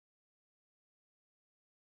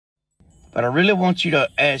But I really want you to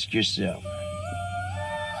ask yourself,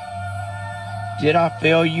 did I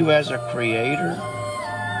fail you as a creator?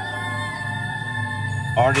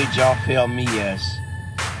 Or did y'all fail me as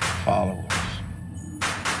followers?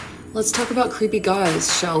 Let's talk about creepy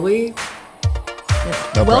guys, shall we?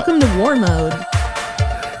 No Welcome to War Mode.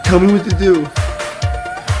 Tell me what to do.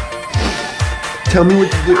 Tell me what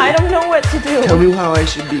to do. I don't know what to do. Tell me how I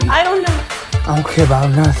should be. I don't know. I don't care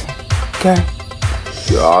about nothing, okay?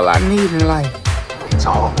 You're all I need in life. It's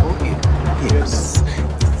all in his.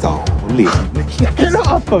 It's all in. Get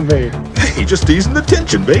off of me. Hey, just easing the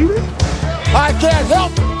tension, baby. I can't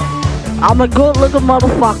help it. I'm a good-looking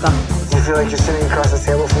motherfucker. Do you feel like you're sitting across the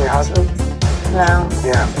table from your husband? No.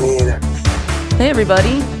 Yeah, me either. Hey,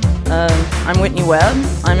 everybody. I'm Whitney Webb.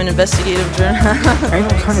 I'm an investigative journalist.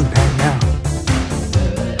 Ain't no turning back now.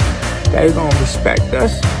 They gonna respect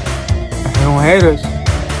us. They don't hate us.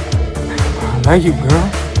 I like you, girl.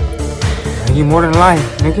 I like you more than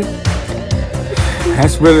life, nigga.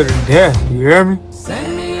 That's realer than death, you hear me?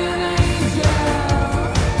 Send me an angel.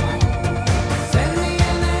 Send me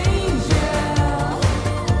an angel.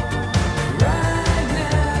 Right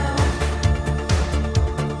now.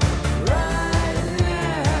 Right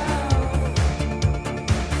now.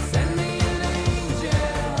 Send me an angel.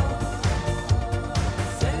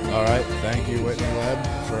 All right, thank you, Whitney Webb,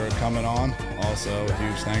 for coming on. Also,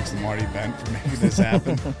 huge thanks to Marty Bent for making this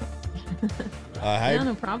happen. Yeah,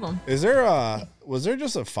 no problem. Was there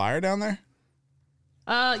just a fire down there?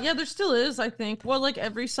 Yeah, there still is, I think. Well, like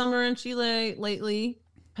every summer in Chile lately,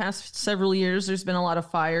 past several years, there's been a lot of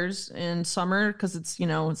fires in summer because it's,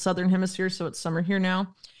 southern hemisphere, so it's summer here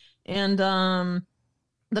now. And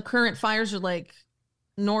the current fires are like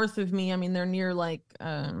north of me. I mean, they're near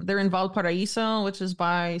they're in Valparaiso, which is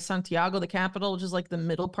by Santiago, the capital, which is like the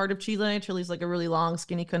middle part of Chile. Chile's like a really long,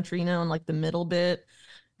 skinny country, and like the middle bit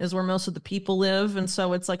is where most of the people live. And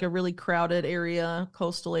so it's like a really crowded area,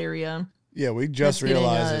 coastal area. Yeah, we just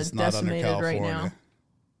realized it's not under decimated California. right now.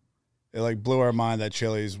 It like blew our mind that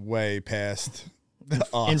Chile's way past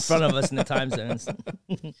us. In front of us in the time zones.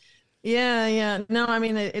 Yeah. No, I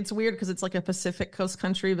mean, it's weird because it's like a Pacific coast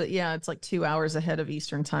country, but yeah, it's like 2 hours ahead of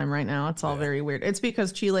Eastern time right now. It's all very weird. It's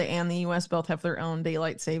because Chile and the US both have their own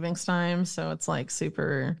daylight savings time. So it's like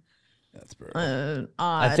super odd.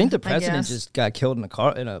 I think the president just got killed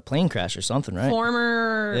in a plane crash or something, right?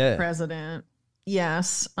 Former president.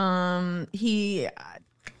 Yes. I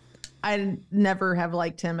never have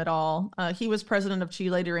liked him at all. He was president of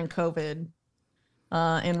Chile during COVID.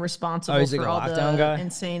 And responsible for all the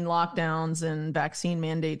insane lockdowns and vaccine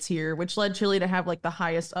mandates here, which led Chile to have like the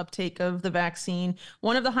highest uptake of the vaccine,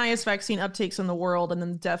 one of the highest vaccine uptakes in the world, and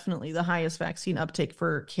then definitely the highest vaccine uptake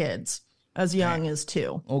for kids as young as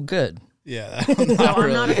 2. Oh, good. Yeah. So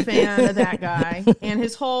I'm not a fan of that guy. And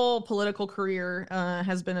his whole political career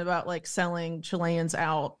has been about like selling Chileans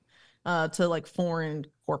out to like foreign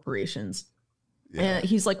corporations. Yeah. And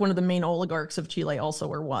he's like one of the main oligarchs of Chile also,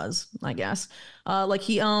 or was, I guess. Like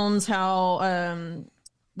he owns how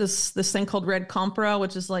this thing called Red Compra,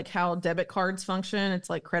 which is like how debit cards function. It's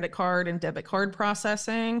like credit card and debit card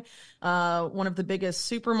processing. One of the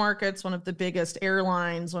biggest supermarkets, one of the biggest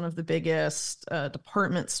airlines, one of the biggest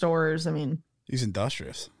department stores. I mean, he's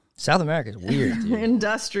industrious. South America is weird, dude.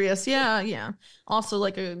 Industrious. Yeah. Also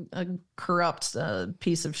like a corrupt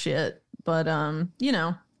piece of shit. But,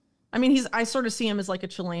 I mean, I sort of see him as like a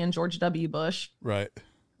Chilean George W. Bush. Right.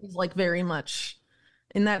 He's like very much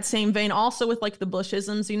in that same vein. Also with like the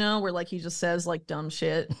Bushisms, where like he just says like dumb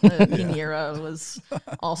shit. Piñera was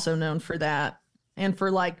also known for that. And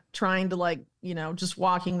for like trying to like, just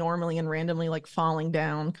walking normally and randomly like falling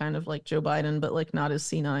down, kind of like Joe Biden, but like not as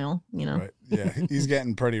senile, Right. Yeah, he's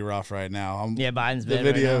getting pretty rough right now. Yeah, Biden's the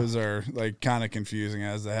bad videos right are like kind of confusing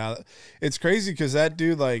as to how it's crazy because that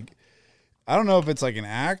dude like. I don't know if it's like an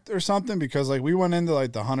act or something because like we went into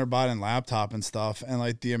like the Hunter Biden laptop and stuff and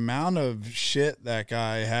like the amount of shit that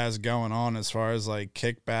guy has going on as far as like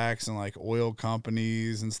kickbacks and like oil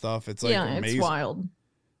companies and stuff. It's like amazing. It's wild.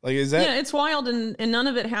 Like, is that? Yeah, it's wild and none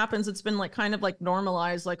of it happens. It's been like kind of like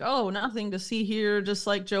normalized, like, oh, nothing to see here. Just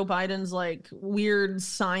like Joe Biden's like weird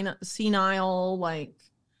senile, like,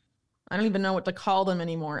 I don't even know what to call them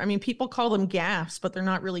anymore. I mean, people call them gaffes, but they're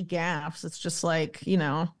not really gaffes. It's just like,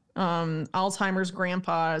 Alzheimer's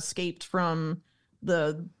grandpa escaped from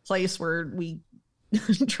the place where we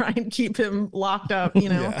try and keep him locked up,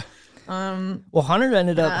 Yeah. Well, Hunter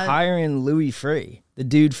ended up hiring Louis Freeh, the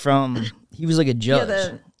dude from, he was like a judge.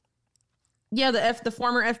 The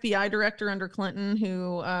former FBI director under Clinton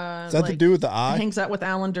who is that the dude with the eye? Hangs out with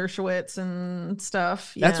Alan Dershowitz and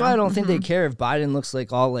stuff. That's why I don't think they care if Biden looks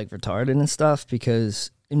like all like retarded and stuff,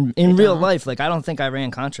 because In real life, like I don't think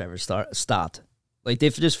Iran-Contra ever stopped. Like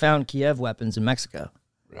they've just found Kiev weapons in Mexico.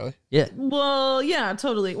 Really? Yeah. Well, yeah,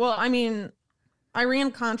 totally. Well, I mean,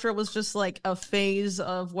 Iran-Contra was just like a phase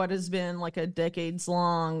of what has been like a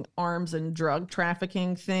decades-long arms and drug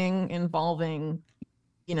trafficking thing involving,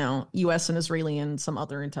 you know, U.S. and Israeli and some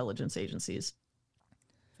other intelligence agencies.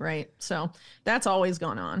 Right. So that's always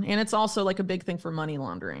gone on. And it's also like a big thing for money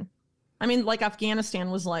laundering. I mean, like Afghanistan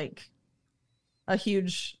was like a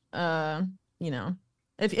huge, you know,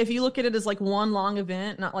 if you look at it as like one long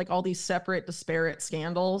event, not like all these separate, disparate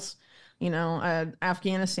scandals, you know,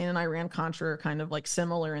 Afghanistan and Iran-Contra are kind of like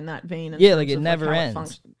similar in that vein. Yeah, like it never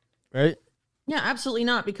ends, right? Yeah, absolutely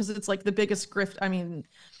not, because it's like the biggest grift. I mean,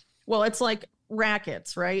 well, it's like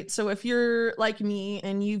rackets, right? So if you're like me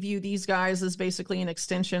and you view these guys as basically an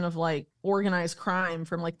extension of like organized crime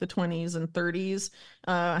from like the 20s and 30s,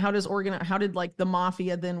 how did like the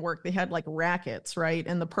mafia then work? They had like rackets, right?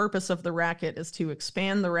 And the purpose of the racket is to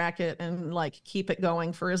expand the racket and like keep it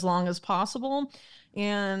going for as long as possible.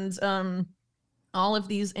 And all of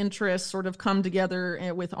these interests sort of come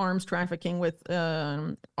together with arms trafficking, with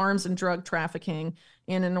arms and drug trafficking,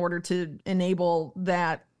 and in order to enable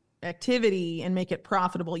that activity and make it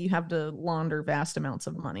profitable, you have to launder vast amounts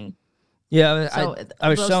of money. Yeah, so I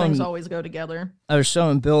was those showing, things always go together. I was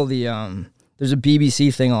showing Bill the there's a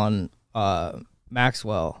BBC thing on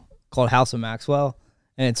Maxwell called House of Maxwell,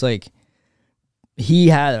 and it's like he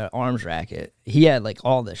had an arms racket. He had like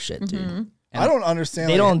all this shit, dude. Mm-hmm. I don't understand.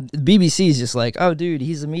 They don't. BBC's just like, oh, dude,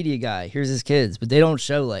 he's a media guy. Here's his kids, but they don't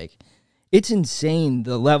show like, it's insane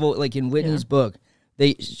the level. Like in Whitney's book,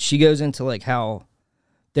 she goes into like how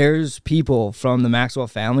there's people from the Maxwell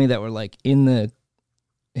family that were like in the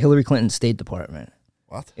Hillary Clinton State Department.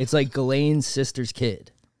 What? It's like Ghislaine's sister's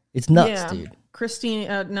kid. It's nuts, dude. Christine,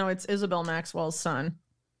 no, it's Isabel Maxwell's son.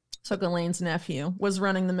 So Ghislaine's nephew was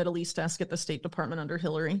running the Middle East desk at the State Department under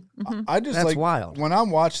Hillary. Mm-hmm. I just That's like wild. When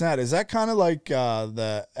I'm watching that, is that kind of like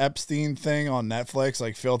the Epstein thing on Netflix,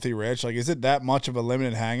 like Filthy Rich? Like, is it that much of a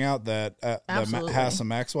limited hangout that has some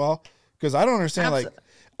Maxwell? Because I don't understand. Like,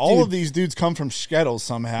 all of these dudes come from Skittles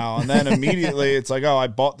somehow, and then immediately it's like, oh, I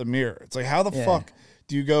bought the mirror. It's like, how the fuck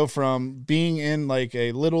do you go from being in like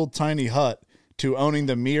a little tiny hut to owning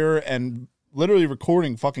the mirror and literally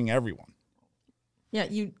recording fucking everyone? Yeah,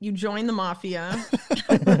 you join the mafia.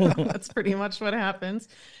 That's pretty much what happens.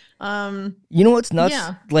 You know what's nuts?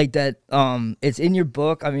 Yeah. Like that. It's in your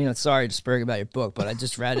book. I mean, sorry to spurring about your book, but I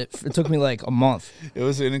just read it. It took me like a month. It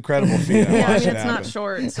was an incredible feat. Yeah, I mean, it's not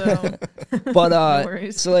short, so. But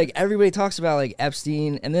no so like everybody talks about like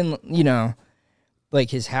Epstein, and then you know, like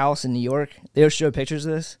his house in New York. They'll show pictures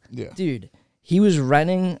of this. Yeah, dude, he was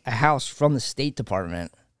renting a house from the State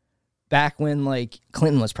Department back when like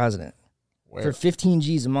Clinton was president. Where? For 15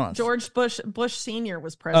 G's a month. George Bush Senior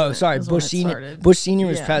was president. Oh, sorry, Bush Senior. Bush Senior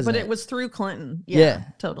was president, but it was through Clinton. Yeah,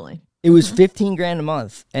 totally. It was 15 grand a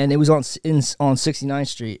month, and it was on 69th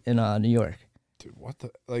Street in New York. Dude, what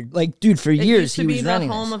the like? Dude, for years he was renting.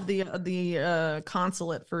 It used to be the home of the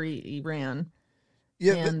consulate for Iran.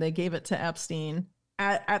 Yeah, and they gave it to Epstein.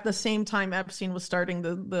 At the same time, Epstein was starting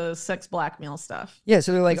the sex blackmail stuff. Yeah,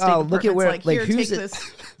 so they're like, oh, look at where, like who's it?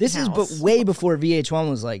 This is but way before VH1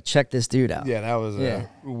 was like, check this dude out. Yeah, that was a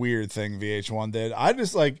weird thing VH1 did. I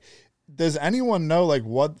just like, does anyone know like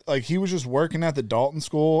what, like he was just working at the Dalton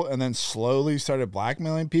school and then slowly started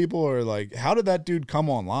blackmailing people, or like, how did that dude come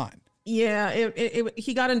online? Yeah,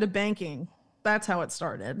 he got into banking. That's how it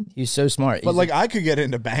started. He's so smart. But like I could get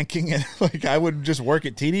into banking and like I would just work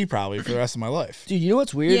at TD probably for the rest of my life. Dude, you know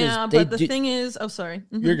what's weird? Yeah, but the thing is, oh, sorry.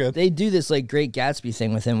 Mm-hmm. You're good. They do this like Great Gatsby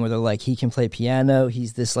thing with him where they're like, he can play piano.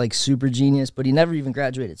 He's this like super genius, but he never even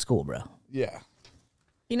graduated school, bro. Yeah.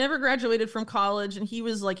 He never graduated from college, and he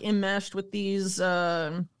was like enmeshed with these,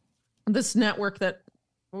 this network that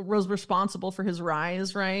was responsible for his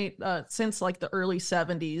rise, right? Since like the early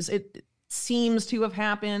 70s. It seems to have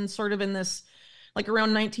happened sort of in this, like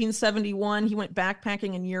around 1971, he went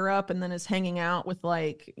backpacking in Europe and then is hanging out with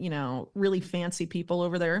like, you know, really fancy people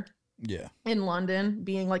over there. Yeah. In London,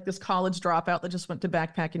 being like this college dropout that just went to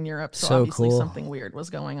backpack in Europe. So obviously cool. Something weird was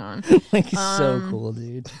going on. Like so cool,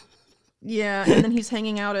 dude. Yeah. And then he's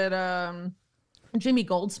hanging out at Jimmy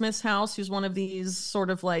Goldsmith's house, who's one of these sort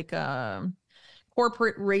of like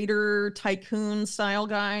corporate raider tycoon style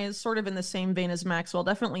guys, sort of in the same vein as Maxwell,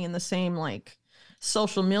 definitely in the same like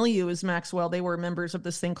social milieu as Maxwell. They were members of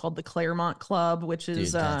this thing called the Claremont Club, which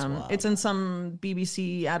is it's in some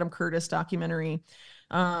BBC Adam Curtis documentary,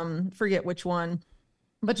 forget which one,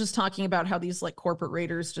 but just talking about how these like corporate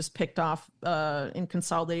raiders just picked off and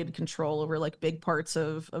consolidated control over like big parts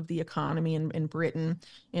of the economy in Britain.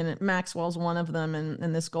 And Maxwell's one of them,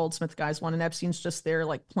 and this Goldsmith guy's one, and Epstein's just there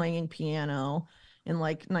like playing piano in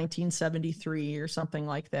like 1973 or something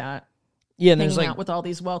like that. Yeah, and there's hanging like out with all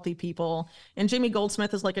these wealthy people. And Jamie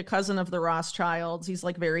Goldsmith is like a cousin of the Rothschilds. He's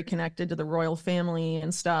like very connected to the royal family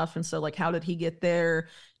and stuff. And so like, how did he get there?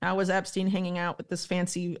 How was Epstein hanging out with this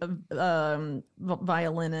fancy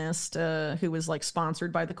violinist who was like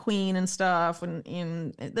sponsored by the Queen and stuff?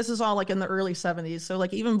 And this is all like in the early 70s. So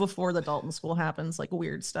like even before the Dalton School happens, like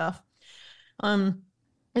weird stuff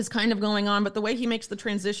is kind of going on. But the way he makes the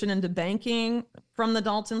transition into banking from the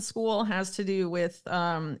Dalton School has to do with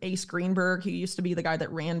Ace Greenberg, who used to be the guy that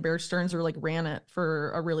ran Bear Stearns, or like ran it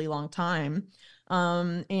for a really long time.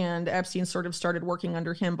 And Epstein sort of started working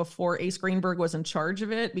under him before Ace Greenberg was in charge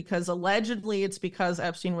of it, because allegedly it's because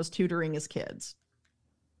Epstein was tutoring his kids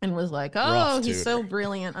and was like, oh, he's so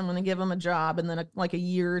brilliant, I'm going to give him a job. And then like a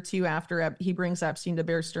year or two after he brings Epstein to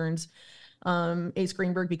Bear Stearns, Ace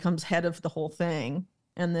Greenberg becomes head of the whole thing.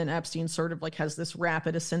 And then Epstein sort of like has this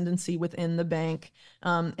rapid ascendancy within the bank,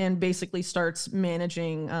 and basically starts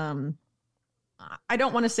managing, I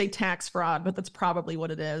don't want to say tax fraud, but that's probably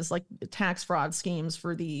what it is, like tax fraud schemes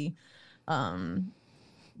for the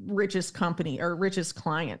richest company or richest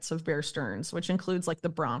clients of Bear Stearns, which includes like the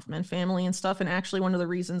Bronfman family and stuff. And actually one of the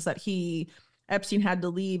reasons that Epstein had to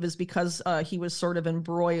leave is because he was sort of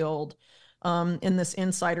embroiled in this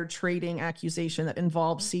insider trading accusation that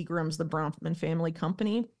involved Seagram's, the Bronfman family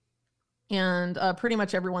company. And pretty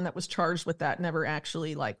much everyone that was charged with that never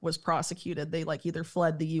actually like was prosecuted. They like either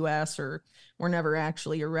fled the US or were never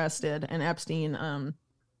actually arrested. And Epstein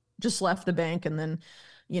just left the bank and then,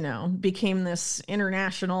 became this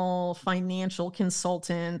international financial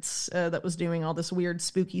consultant that was doing all this weird,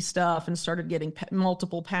 spooky stuff, and started getting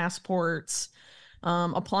multiple passports,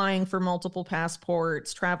 applying for multiple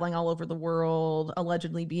passports, traveling all over the world,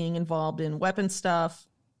 allegedly being involved in weapon stuff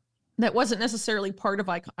that wasn't necessarily part of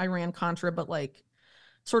Iran-Contra, but like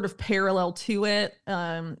sort of parallel to it.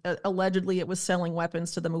 Allegedly, it was selling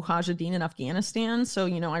weapons to the Mujahideen in Afghanistan. So,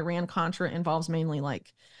 Iran-Contra involves mainly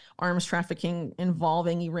like arms trafficking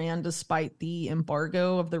involving Iran, despite the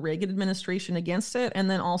embargo of the Reagan administration against it. And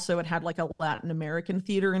then also it had like a Latin American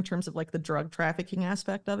theater in terms of like the drug trafficking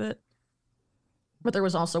aspect of it. But there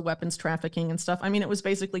was also weapons trafficking and stuff. I mean, it was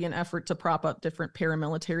basically an effort to prop up different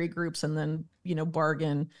paramilitary groups and then,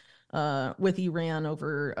 bargain with Iran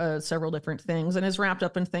over several different things, and is wrapped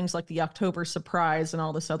up in things like the October surprise and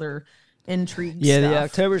all this other intrigue Yeah, stuff. the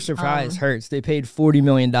October surprise hurts. They paid $40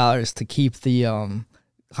 million to keep the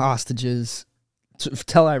hostages, to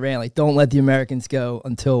tell Iran, like, don't let the Americans go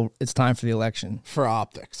until it's time for the election. For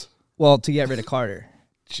optics. Well, to get rid of Carter.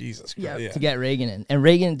 Jesus Christ. Yeah. To get Reagan in. And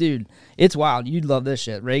Reagan, dude, it's wild. You'd love this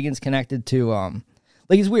shit. Reagan's connected to,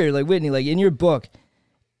 like, it's weird. Like, Whitney, like, in your book,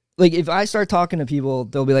 like, if I start talking to people,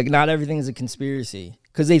 they'll be like, not everything is a conspiracy.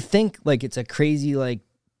 Because they think, like, it's a crazy, like,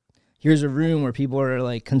 here's a room where people are,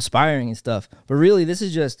 like, conspiring and stuff. But really, this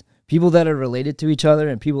is just people that are related to each other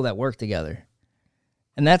and people that work together.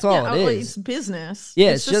 And that's all it is. It's business.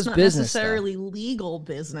 Yeah, it's just not business necessarily legal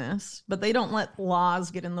business, but they don't let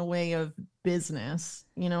laws get in the way of business.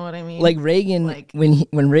 You know what I mean? Like Reagan,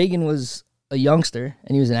 when Reagan was a youngster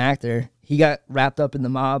and he was an actor, he got wrapped up in the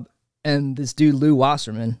mob, and this dude Lou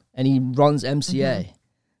Wasserman, and he runs MCA. Mm-hmm.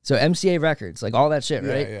 So MCA Records, like all that shit,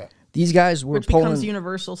 right? Yeah. These guys were Which pulling. becomes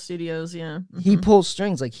Universal Studios, yeah. Mm-hmm. He pulls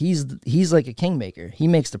strings, like he's like a kingmaker. He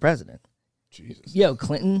makes the president. Jesus. Yo,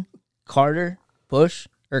 Clinton, Carter, Bush,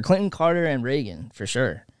 or Clinton, Carter, and Reagan for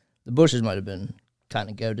sure. The Bushes might have been kind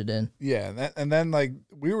of goaded in. Yeah, and then like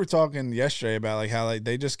we were talking yesterday about like how like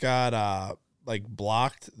they just got like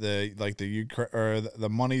blocked the Ukraine, or the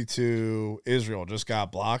money to Israel just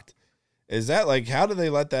got blocked. Is that like, how do they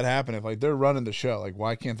let that happen if like they're running the show? Like,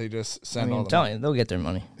 why can't they just send all the I'm telling money? you, they'll get their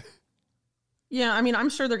money. Yeah, I mean, I'm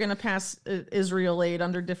sure they're going to pass Israel aid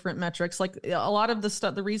under different metrics. Like a lot of the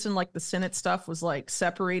stuff, the reason like the Senate stuff was like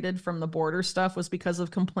separated from the border stuff was because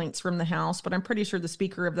of complaints from the House. But I'm pretty sure the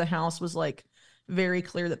Speaker of the House was like very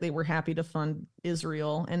clear that they were happy to fund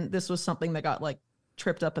Israel. And this was something that got like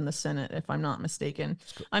tripped up in the Senate, if I'm not mistaken.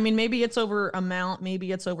 I mean, maybe it's over amount,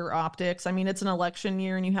 maybe it's over optics. I mean, it's an election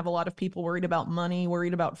year and you have a lot of people worried about money,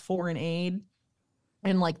 worried about foreign aid,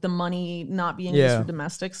 and like the money not being used for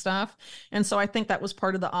domestic stuff. And so I think that was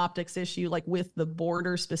part of the optics issue, like with the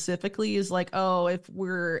border specifically, is like, oh, if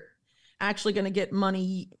we're actually going to get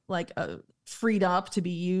money like freed up to be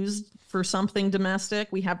used for something domestic,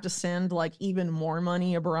 we have to send like even more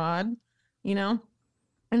money abroad, you know?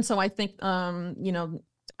 And so I think, you know,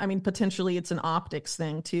 I mean, potentially it's an optics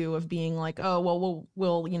thing too, of being like, oh, well,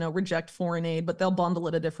 we'll reject foreign aid, but they'll bundle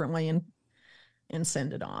it a different way and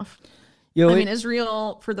send it off. I mean,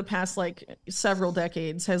 Israel for the past like several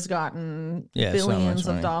decades has gotten billions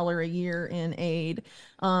of dollars a year in aid.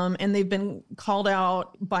 And they've been called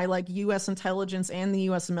out by like U.S. intelligence and the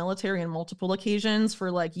U.S. military on multiple occasions for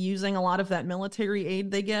like using a lot of that military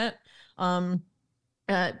aid they get by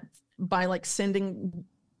like sending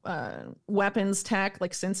weapons tech,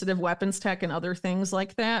 like sensitive weapons tech and other things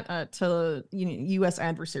like that to U.S.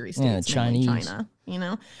 adversary states, Chinese. China,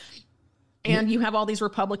 And you have all these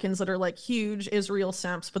Republicans that are like huge Israel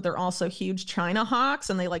simps, but they're also huge China hawks,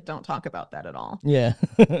 and they like don't talk about that at all. Yeah.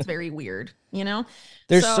 It's very weird,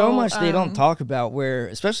 There's so much they don't talk about, where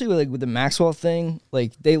especially with the Maxwell thing,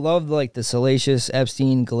 like they love like the salacious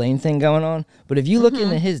Epstein Ghislaine thing going on. But if you look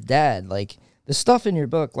into his dad, like the stuff in your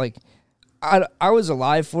book, like I was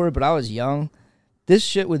alive for it, but I was young. This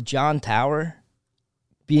shit with John Tower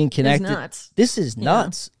being connected, nuts. This is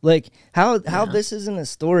nuts. Like how this isn't a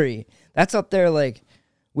story. That's up there, like,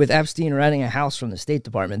 with Epstein renting a house from the State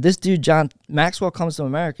Department. This dude, John Maxwell, comes to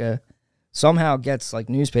America, somehow gets, like,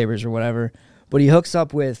 newspapers or whatever, but he hooks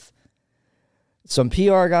up with some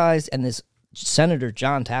PR guys and this Senator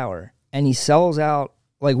John Tower, and he sells out,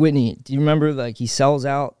 like, Whitney, do you remember, like, he sells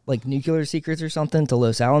out, like, nuclear secrets or something to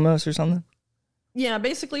Los Alamos or something? Yeah,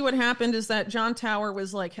 basically what happened is that John Tower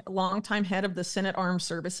was like longtime head of the Senate Armed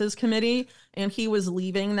Services Committee, and he was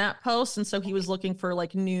leaving that post, and so he was looking for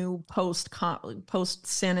like new post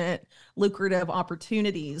Senate lucrative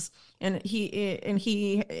opportunities, and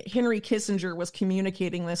Henry Kissinger was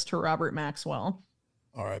communicating this to Robert Maxwell.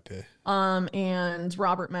 R.I.P. And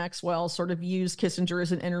Robert Maxwell sort of used Kissinger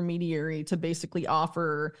as an intermediary to basically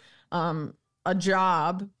offer a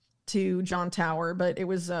job to John Tower, but it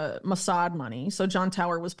was Mossad money. So John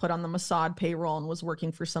Tower was put on the Mossad payroll and was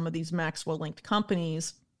working for some of these Maxwell-linked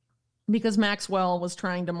companies because Maxwell was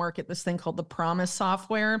trying to market this thing called the Promise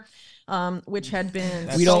software, which had been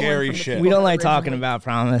scary shit. We don't like talking about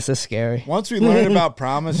Promise. It's scary. Once we learned about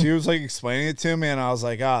Promise, he was like explaining it to me, and I was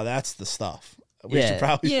like, "Oh, that's the stuff." We should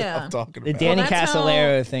probably stop talking about. The Danny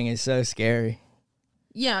Casolaro thing is so scary.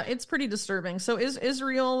 Yeah, it's pretty disturbing. So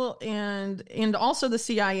Israel and also the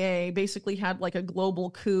CIA basically had like a global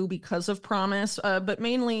coup because of Promise, but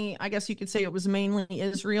mainly, I guess you could say it was mainly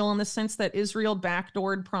Israel in the sense that Israel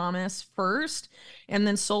backdoored Promise first and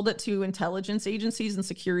then sold it to intelligence agencies and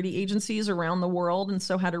security agencies around the world, and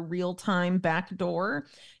so had a real-time backdoor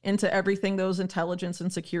into everything those intelligence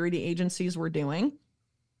and security agencies were doing.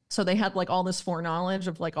 So they had like all this foreknowledge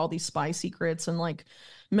of like all these spy secrets and like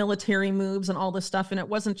military moves and all this stuff. And it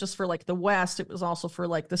wasn't just for like the West, it was also for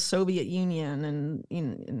like the Soviet Union and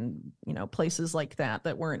in places like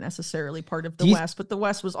that weren't necessarily part of the West, but the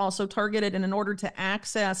West was also targeted. And in order to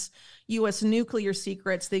access US nuclear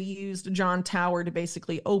secrets, they used John Tower to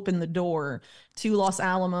basically open the door to Los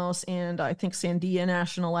Alamos, and I think Sandia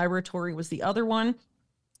National Laboratory was the other one.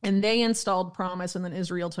 And they installed Promise, and then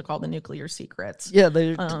Israel took all the nuclear secrets. Yeah,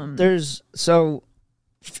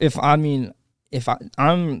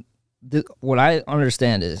 what I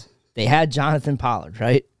understand is they had Jonathan Pollard,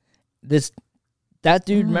 right? That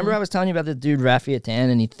dude. Remember I was telling you about the dude Rafi Atan,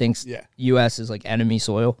 and he thinks U.S. is like enemy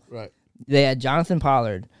soil. Right. They had Jonathan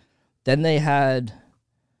Pollard. Then they had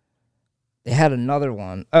another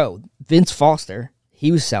one. Oh, Vince Foster.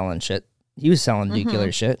 He was selling shit. He was selling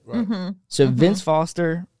nuclear shit. Right. So Vince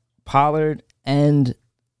Foster, Pollard, and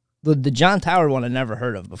the John Tower one I never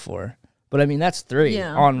heard of before. But I mean, that's three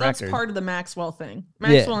on record. That's part of the Maxwell thing.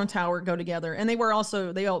 Maxwell and Tower go together, and they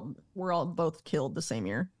all were both killed the same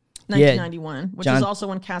year, 1991, which is also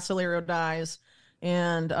when Casolaro dies,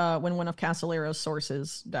 and when one of Casolero's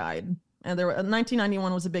sources died. And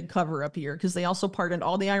 1991 was a big cover up year because they also pardoned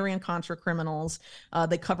all the Iran-Contra criminals.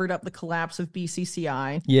 They covered up the collapse of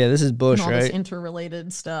BCCI. Yeah, this is Bush, and all right? this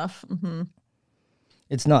interrelated stuff.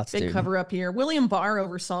 It's nuts, Big dude. cover up here. William Barr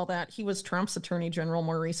oversaw that. He was Trump's attorney general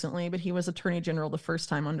more recently, but he was attorney general the first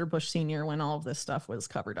time under Bush Sr. when all of this stuff was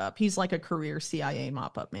covered up. He's like a career CIA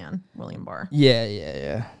mop-up man, William Barr.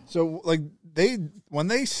 Yeah. So, like, when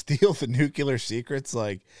they steal the nuclear secrets,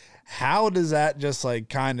 like, how does that just, like,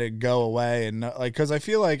 kind of go away? And, like, because I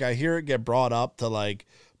feel like I hear it get brought up to, like,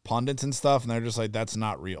 pundits and stuff, and they're just like, that's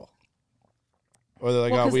not real. Or they're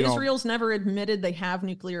like, well, because Israel's never admitted they have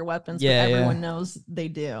nuclear weapons, but everyone knows they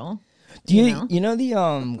do. You know the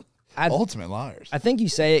ultimate liars? I think you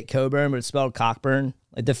say it Coburn, but it's spelled Cockburn.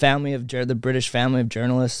 Like the British family of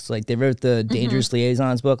journalists. Like they wrote the Dangerous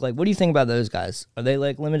Liaisons book. Like, what do you think about those guys? Are they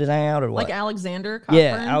like limited hangout or what? Like Alexander Cockburn?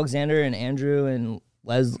 Yeah, Alexander and Andrew and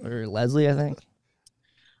Leslie, I think.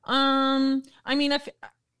 I mean,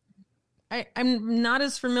 I'm not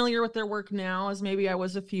as familiar with their work now as maybe I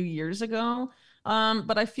was a few years ago.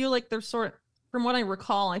 But I feel like they're from what I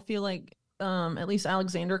recall, I feel like at least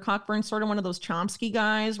Alexander Cockburn's sort of one of those Chomsky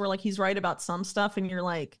guys where like he's right about some stuff and you're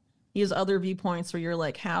like, he has other viewpoints where you're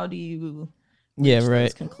like, how do you reach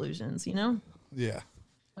those conclusions, you know? Yeah.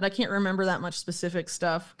 But I can't remember that much specific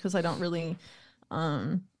stuff because I don't really,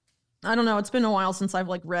 I don't know. It's been a while since I've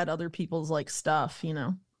like read other people's like stuff, you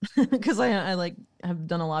know, because I like have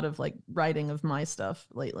done a lot of like writing of my stuff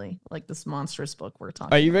lately, like this monstrous book we're talking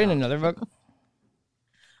about. Are you writing another book?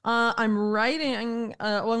 I'm writing,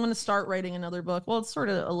 well, I'm going to start writing another book. Well, it's sort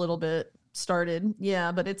of a little bit started.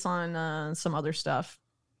 Yeah, but it's on some other stuff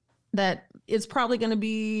that it's probably going to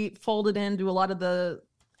be folded into a lot of the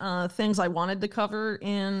things I wanted to cover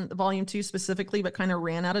in volume 2 specifically, but kind of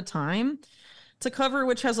ran out of time to cover,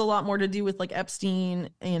 which has a lot more to do with like Epstein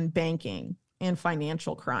and banking and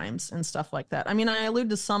financial crimes and stuff like that. I mean, I allude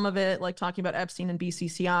to some of it, like talking about Epstein and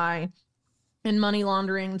BCCI and money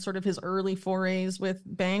laundering and sort of his early forays with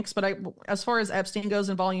banks. But as far as Epstein goes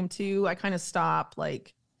in volume 2, I kind of stopped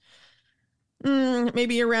like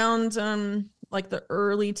maybe around like the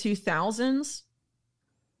early 2000s.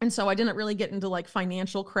 And so I didn't really get into like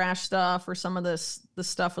financial crash stuff or some of the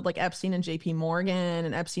stuff with like Epstein and JP Morgan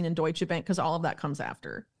and Epstein and Deutsche Bank, because all of that comes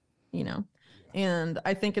after, you know. And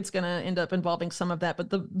I think it's going to end up involving some of that. But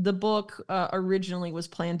the book originally was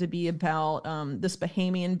planned to be about this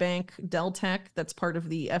Bahamian bank, Deltec, that's part of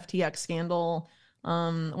the FTX scandal,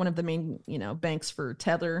 one of the main, you know, banks for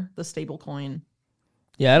Tether, the stable coin.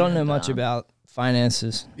 Yeah, I don't know much about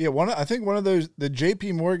finances. Yeah, I think one of those, the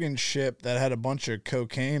JP Morgan ship that had a bunch of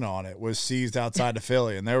cocaine on it was seized outside of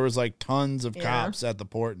Philly, and there was like tons of cops at the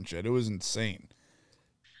port and shit. It was insane.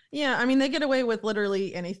 Yeah, I mean, they get away with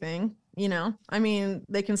literally anything, you know? I mean,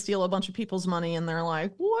 they can steal a bunch of people's money and they're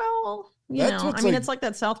like, well, you know, I mean, it's like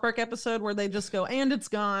that South Park episode where they just go, and it's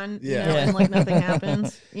gone, you know, and like nothing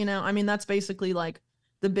happens, you know? I mean, that's basically like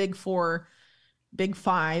the big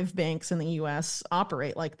five banks in the US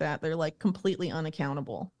operate like that. They're like completely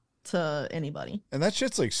unaccountable to anybody. And that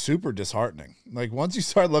shit's like super disheartening. Like once you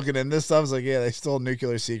start looking into this stuff, it's like, yeah, they stole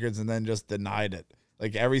nuclear secrets and then just denied it.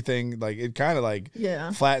 Like everything, like it kind of like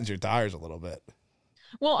flattens your tires a little bit.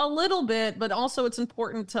 Well, a little bit, but also it's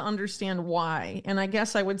important to understand why. And I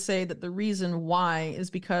guess I would say that the reason why is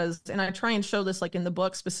because, and I try and show this like in the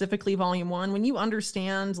book, specifically volume 1, when you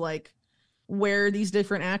understand like where these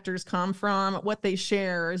different actors come from, what they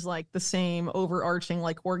share is like the same overarching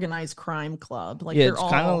like organized crime club. Like it's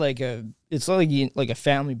kind of like a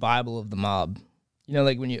family Bible of the mob. You know,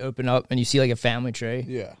 like when you open up and you see like a family tree.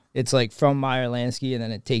 Yeah. It's like from Meyer Lansky and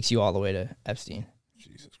then it takes you all the way to Epstein.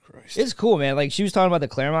 Jesus Christ. It's cool, man. Like she was talking about the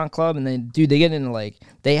Claremont Club and then, dude, they get into like,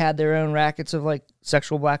 they had their own rackets of like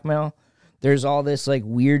sexual blackmail. There's all this like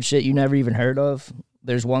weird shit you never even heard of.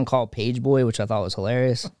 There's one called Page Boy, which I thought was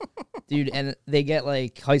hilarious. Dude, and they get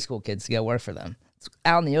like high school kids to go work for them. It's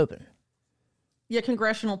out in the open. Yeah,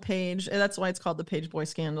 Congressional Page. That's why it's called the Page Boy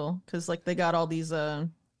scandal. Because like they got all these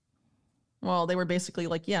well, they were basically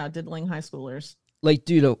like, diddling high schoolers. Like,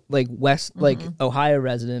 dude, like like Ohio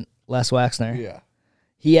resident Les Waxner. Yeah.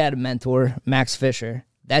 He had a mentor, Max Fisher.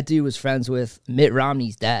 That dude was friends with Mitt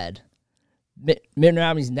Romney's dad. Mitt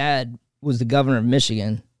Romney's dad was the governor of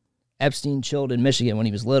Michigan. Epstein chilled in Michigan when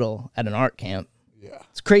he was little at an art camp. Yeah.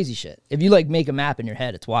 It's crazy shit. If you like make a map in your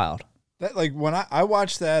head, it's wild. That like when I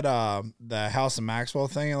watched that the House of Maxwell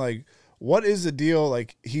thing, like what is the deal?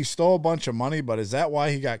 Like he stole a bunch of money, but is that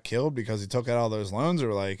why he got killed because he took out all those loans,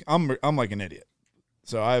 or like I'm like an idiot?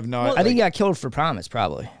 So I have no idea. I think he got killed for promise,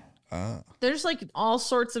 probably. There's like all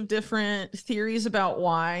sorts of different theories about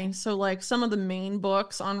why. So like some of the main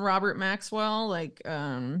books on Robert Maxwell, like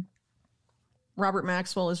Robert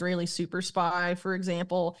Maxwell, Israeli super spy, for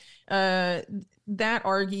example, that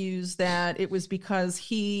argues that it was because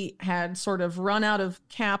he had sort of run out of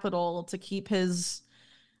capital to keep his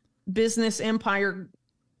business empire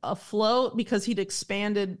afloat because he'd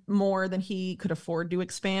expanded more than he could afford to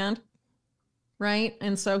expand. Right.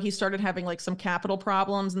 And so he started having like some capital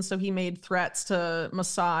problems. And so he made threats to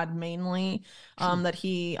Mossad mainly that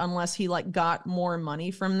unless he like got more money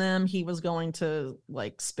from them, he was going to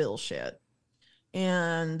like spill shit.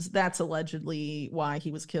 And that's allegedly why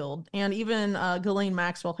he was killed. And even Ghislaine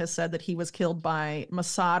Maxwell has said that he was killed by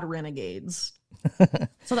Mossad renegades.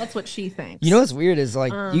 So that's what she thinks. You know what's weird is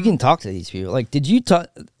like you can talk to these people. Like, did you talk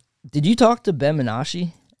to Ben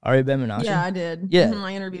Menashe? Ari Ben Menashe? Yeah, I did. Yeah,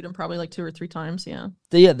 I interviewed him probably like 2 or 3 times. Yeah.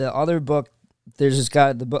 The other book. There's this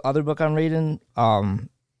guy. Other book I'm reading. I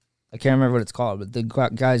can't remember what it's called, but the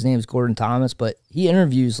guy's name is Gordon Thomas. But he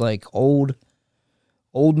interviews like old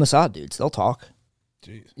Mossad dudes. They'll talk.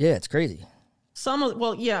 Jeez. Yeah, it's crazy.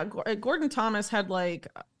 Gordon Thomas had like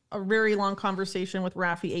a very long conversation with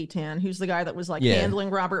Rafi Eitan, who's the guy that was like Yeah. handling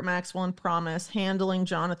Robert Maxwell and Promise, handling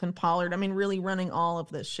Jonathan Pollard. I mean, really running all of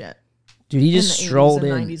this shit. Dude, he in just the 80s strolled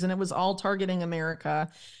and in. 90s, and it was all targeting America.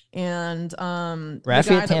 And the Rafi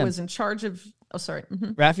guy that Eitan- was in charge of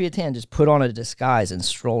Rafi Eitan just put on a disguise and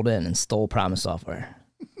strolled in and stole Promise software.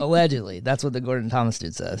 Allegedly. That's what the Gordon Thomas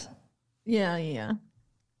dude says. yeah.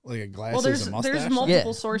 Like a glasses Well, there's and mustache.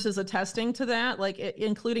 multiple Yeah. sources attesting to that, like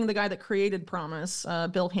including the guy that created Promise,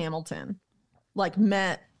 Bill Hamilton, like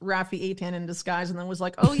met Rafi Eitan in disguise and then was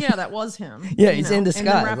like, "Oh yeah, that was him." Yeah, you he's know? in disguise,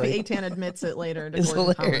 And then Rafi like- Eitan admits it later. To It's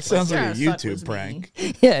Gordon hilarious. Thomas, Sounds like a "Yes, that YouTube was me." prank.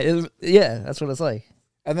 Yeah, that's what it's like.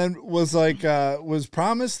 And then was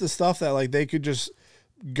Promise the stuff that like they could just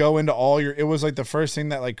go into all your, it was like the first thing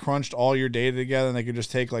that like crunched all your data together and they could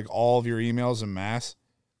just take like all of your emails en masse?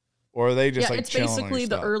 Or are they just Yeah, like it's chilling on your basically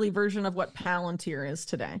the stuff? early version of what Palantir is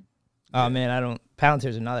today. Oh man,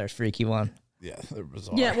 Palantir's another freaky one. Yeah, they're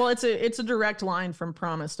bizarre. Yeah, well, it's a direct line from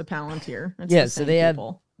Promise to Palantir. It's Yeah, the so same they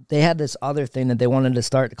people. had this other thing that they wanted to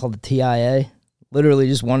start called the TIA. Literally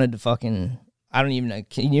just wanted to fucking, I don't even know.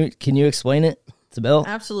 Can you explain it to Bill?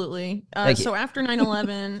 Absolutely. Thank you. So after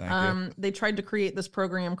 9/11, Thank they tried to create this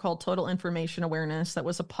program called Total Information Awareness that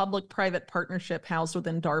was a public-private partnership housed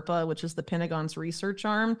within DARPA, which is the Pentagon's research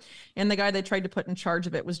arm. And the guy they tried to put in charge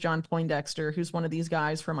of it was John Poindexter, who's one of these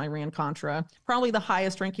guys from Iran-Contra. Probably the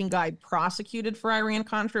highest-ranking guy prosecuted for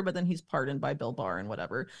Iran-Contra, but then he's pardoned by Bill Barr and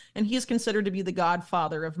whatever. And he's considered to be the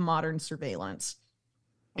godfather of modern surveillance.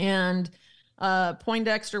 And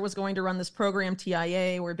Poindexter was going to run this program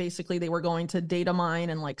TIA where basically they were going to data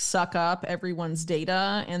mine and like suck up everyone's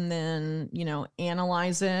data and then,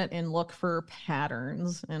 analyze it and look for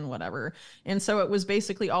patterns and whatever. And so it was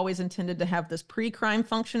basically always intended to have this pre-crime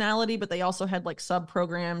functionality, but they also had like sub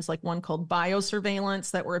programs, like one called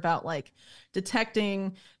biosurveillance that were about like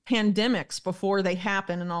detecting pandemics before they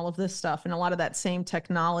happen and all of this stuff. And a lot of that same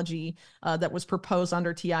technology that was proposed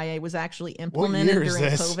under TIA was actually implemented year is during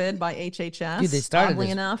this? COVID by HHS. Dude, they started oddly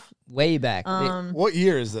this enough. way back. What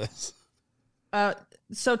year is this?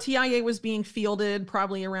 So TIA was being fielded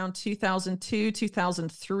probably around 2002,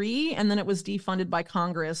 2003, and then it was defunded by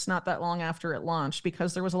Congress not that long after it launched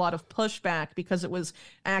because there was a lot of pushback because it was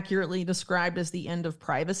accurately described as the end of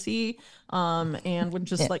privacy and would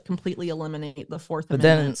just like completely eliminate the Fourth But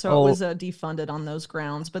then Amendment. So it was defunded on those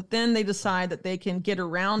grounds. But then they decide that they can get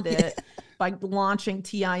around it by launching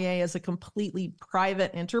TIA as a completely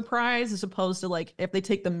private enterprise as opposed to like if they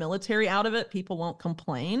take the military out of it, people won't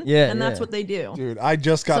complain. Yeah, And that's yeah. what they do. Dude, I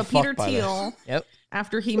just got So Peter fucked by this. Thiel, Yep.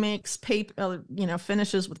 after he makes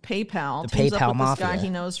finishes with PayPal, The teams PayPal up with this guy mafia. he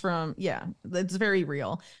knows from, that's very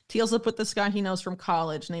real. Teals up with this guy he knows from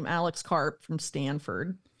college named Alex Karp from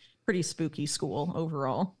Stanford. Pretty spooky school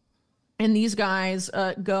overall. And these guys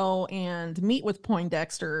go and meet with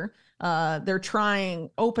Poindexter. They're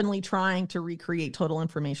openly trying to recreate total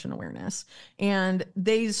information awareness. And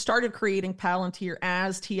they started creating Palantir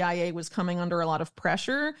as TIA was coming under a lot of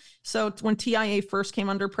pressure. So when TIA first came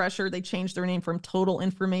under pressure, they changed their name from Total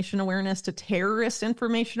Information Awareness to Terrorist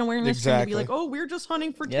Information Awareness. Trying to be Exactly. like, oh, we're just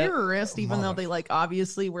hunting for Yep. terrorists, even though they like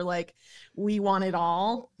obviously were like, we want it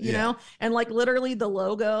all, you Yeah. know? And like literally the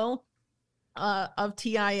logo of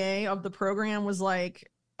TIA of the program was like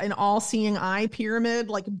an all-seeing eye pyramid,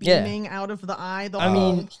 like Yeah. beaming out of the eye, the I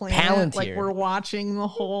whole mean, planet. Like Palantir. we're watching the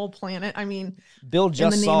whole planet. I mean, Bill and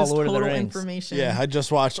just the saw name is Lord of Total the Rings. Information. Yeah, I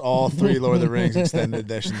just watched all 3 Lord of the Rings extended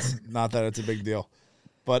editions. Not that it's a big deal.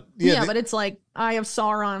 But Yeah, the- but it's like Eye of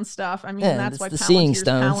Sauron stuff. I mean, Yeah, that's it's why the Seeing Palantir's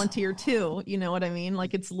Stones. Palantir too. You know what I mean?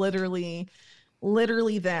 Like it's literally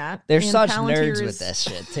that. They're And such Palantir nerds is- with this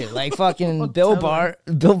shit too. Like fucking Oh, Bill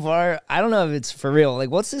totally. Barr. I don't know if it's for real.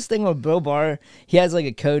 Like, what's this thing with Bill Barr? He has like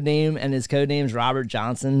a code name, and his code name's Robert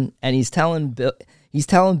Johnson, and he's telling Bill. in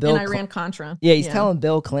Cl- Iran-Contra. Yeah, he's telling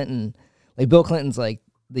Bill Clinton. Like Bill Clinton's like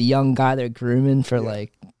the young guy they're grooming for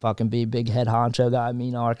like fucking be big head honcho guy,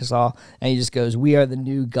 mean Arkansas, and he just goes, "We are the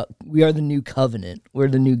new covenant. We're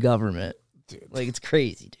the new government." Dude. Like it's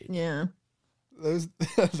crazy, dude. Yeah. those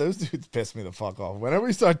those dudes piss me the fuck off. Whenever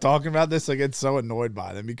we start talking about this, I get so annoyed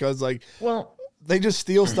by them because like Well, they just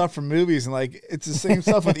steal stuff from movies and like it's the same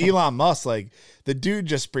stuff with Elon Musk. Like the dude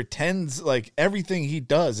just pretends like everything he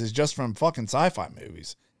does is just from fucking sci-fi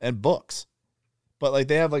movies and books. But like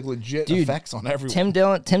they have like legit Dude, effects on everyone.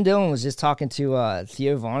 Tim Dillon was just talking to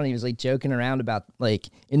Theo Vaughn. And he was like joking around about like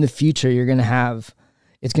in the future you're gonna have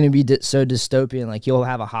it's gonna be so dystopian. Like you'll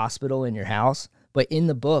have a hospital in your house, but in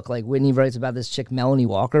the book, like Whitney writes about this chick Melanie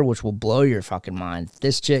Walker, which will blow your fucking mind.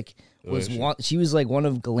 This chick was she was like one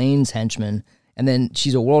of Ghislaine's henchmen, And then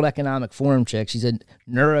she's a World Economic Forum chick. She's a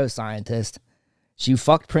neuroscientist. She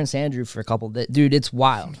fucked Prince Andrew for a couple of days. Dude, it's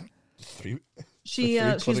wild.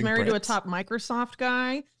 She's married to a top Microsoft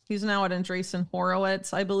guy. He's now at Andreessen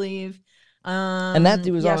Horowitz, I believe. And that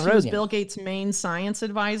dude was on she Rogan. was Bill Gates' main science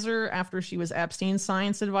advisor after she was Epstein's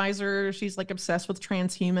science advisor. She's like obsessed with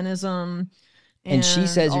transhumanism. And she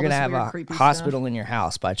says you're all going to this have weird, a creepy hospital stuff. in your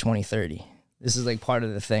house by 2030. This is like part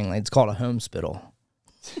of the thing. Like, it's called a homespital.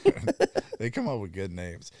 They come up with good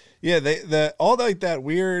names. Yeah, all like that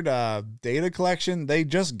weird data collection. They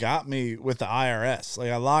just got me with the IRS. Like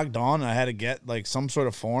I logged on and I had to get like some sort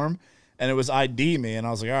of form, and it was ID me, and I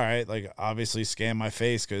was like, all right, like obviously scan my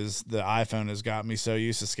face because the iPhone has got me so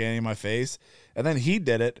used to scanning my face. And then he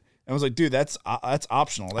did it and was like, dude, that's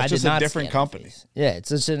optional. That's just a different company. Yeah, it's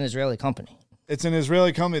just an Israeli company. It's an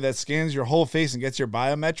Israeli company that scans your whole face and gets your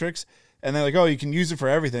biometrics, and they're like, oh, you can use it for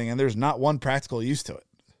everything, and there's not one practical use to it.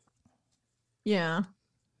 Yeah.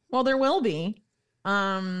 Well, there will be.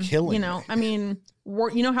 Killing you know, me. I mean,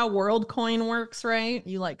 you know how WorldCoin works, right?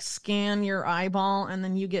 You like scan your eyeball and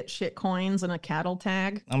then you get shit coins and a cattle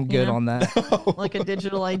tag. I'm good on that. Like a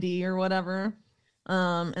digital ID or whatever.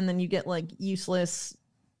 And then you get like useless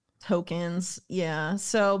tokens. Yeah.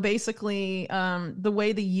 So basically, the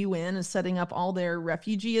way the UN is setting up all their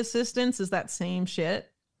refugee assistance is that same shit.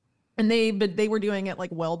 And they were doing it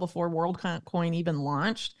like well before WorldCoin even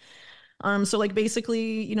launched. So like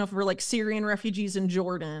basically, you know, for like Syrian refugees in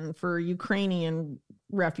Jordan, for Ukrainian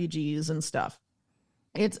refugees and stuff,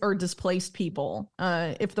 or displaced people.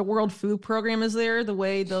 If the World Food Program is there, the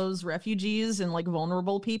way those refugees and like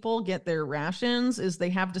vulnerable people get their rations is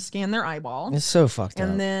they have to scan their eyeball. It's so fucked up.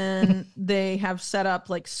 And then they have set up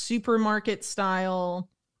like supermarket style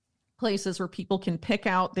places where people can pick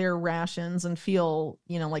out their rations and feel,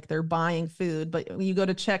 you know, like they're buying food. But you go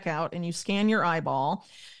to checkout and you scan your eyeball,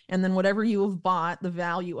 and then whatever you have bought, the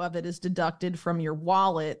value of it is deducted from your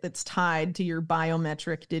wallet that's tied to your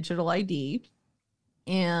biometric digital ID.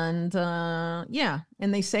 And yeah,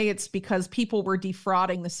 and they say it's because people were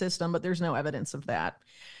defrauding the system, but there's no evidence of that.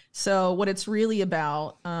 So what it's really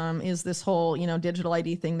about is this whole, you know, digital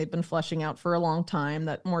ID thing they've been fleshing out for a long time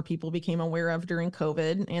that more people became aware of during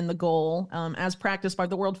COVID. And the goal, as practiced by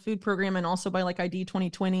the World Food Program and also by like ID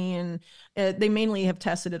 2020, and they mainly have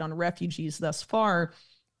tested it on refugees thus far.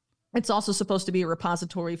 It's also supposed to be a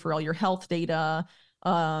repository for all your health data,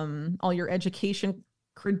 all your education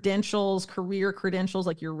credentials, career credentials,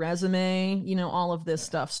 like your resume, you know, all of this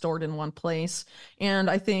stuff stored in one place. And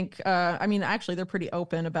I think, I mean, actually, they're pretty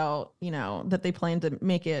open about, you know, that they plan to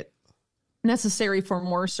make it necessary for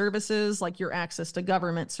more services, like your access to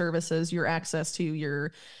government services, your access to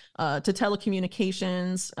your, to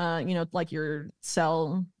telecommunications, you know, like your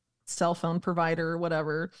cell phone provider or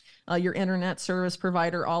whatever, your internet service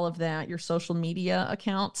provider, all of that, your social media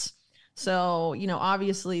accounts. So, you know,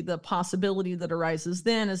 obviously the possibility that arises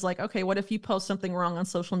then is like, okay, what if you post something wrong on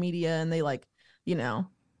social media and they like, you know,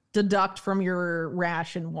 deduct from your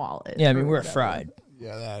ration wallet? Yeah, I mean, or we're whatever. fried.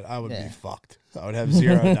 Yeah, I would be fucked. I would have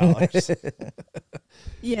 $0.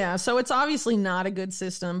 Yeah, so it's obviously not a good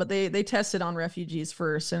system, but they tested on refugees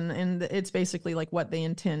first, and it's basically like what they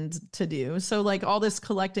intend to do. So like all this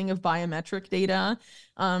collecting of biometric data,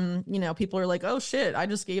 you know, people are like, oh shit, I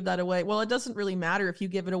just gave that away. Well, it doesn't really matter if you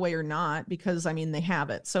give it away or not, because I mean, they have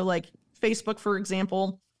it. So like Facebook, for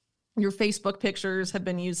example, your Facebook pictures have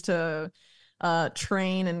been used to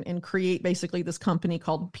train and create basically this company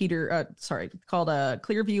called Clearview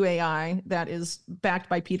AI that is backed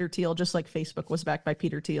by Peter Thiel, just like Facebook was backed by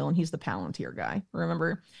Peter Thiel, and he's the Palantir guy,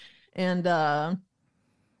 remember? And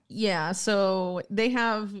yeah, so they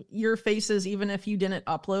have your faces even if you didn't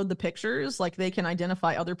upload the pictures. Like they can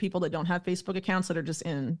identify other people that don't have Facebook accounts that are just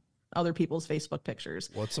in other people's Facebook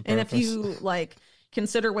pictures. What's the And purpose? if you like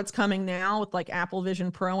consider what's coming now with like Apple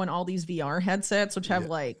Vision Pro and all these VR headsets, which have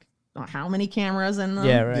like how many cameras in them?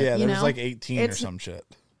 Yeah, right. Yeah, You there's know? like 18 or It's- some shit.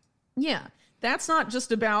 Yeah. That's not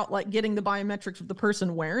just about like getting the biometrics of the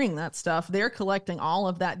person wearing that stuff. They're collecting all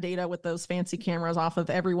of that data with those fancy cameras off of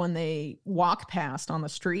everyone they walk past on the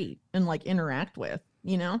street and like interact with,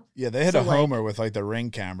 you know? Yeah, they had So, a like- Homer with like the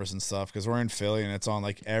Ring cameras and stuff because we're in Philly and it's on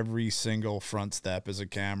like every single front step is a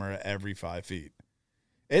camera every 5 feet.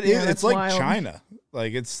 Yeah, It's that's like wild. China.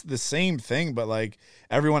 Like it's the same thing, but like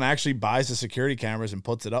everyone actually buys the security cameras and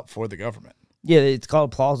puts it up for the government. Yeah, it's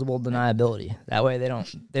called plausible deniability. That way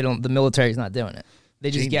the military's not doing it.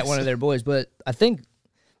 They just get Genius. one of their boys. But I think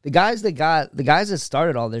the guys that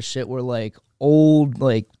started all this shit were like old,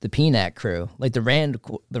 like the PNAC crew, like the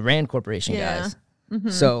Rand Corporation Yeah. guys. Mhm.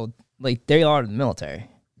 So like they are the military.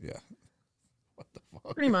 Yeah.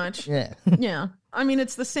 Pretty much. Yeah. Yeah. I mean,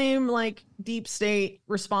 it's the same like deep state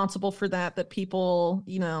responsible for that people,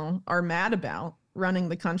 are mad about running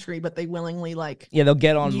the country, but they willingly Yeah, they'll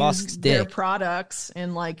get on use Musk's their dick. products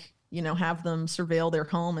and have them surveil their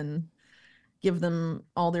home and give them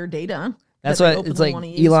all their data. That's that they what it's openly like. wanna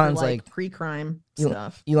use Elon's for, like pre-crime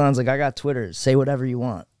stuff. Elon's like, I got Twitter. Say whatever you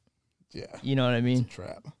want. Yeah. You know what I mean?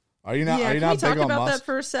 Trap. Are you not? Yeah, Are you can we not talk big on about Musk? that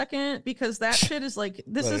for a second? Because that shit is like,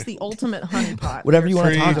 this is the ultimate honeypot. Whatever you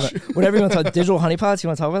want to talk Preach. about. Whatever you want to talk. Digital honeypots. You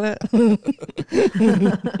want to talk about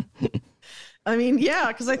that? I mean, yeah,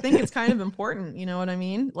 because I think it's kind of important. You know what I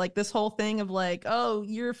mean? Like this whole thing of like, oh,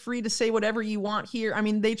 you're free to say whatever you want here. I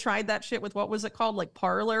mean, they tried that shit with what was it called? Like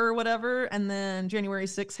Parler or whatever. And then January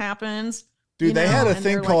 6th happens. Dude, they had a and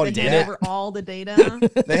thing they're called like, they hand Yak. over all the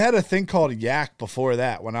data. They had a thing called Yak before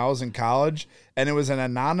that when I was in college, and it was an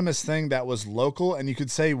anonymous thing that was local, and you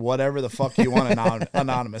could say whatever the fuck you want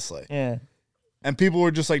anonymously. Yeah. And people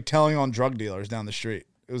were just like telling on drug dealers down the street.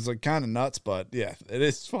 It was like kind of nuts, but yeah, it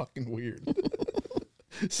is fucking weird.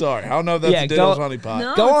 Sorry, I don't know if that's Yeah, a digital go- honeypot.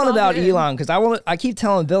 No. Go it's on all about good. Elon because I keep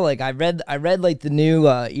telling Bill like I read like the new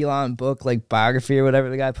Elon book like biography or whatever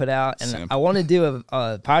the guy put out, and Simp. I want to do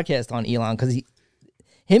a podcast on Elon because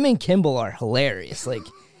him and Kimball are hilarious. Like,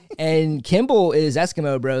 and Kimball is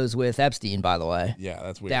Eskimo Bros with Epstein, by the way. Yeah,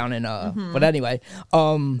 that's weird. Down in but anyway,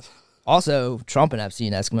 also Trump and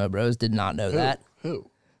Epstein Eskimo Bros did not know that. Who?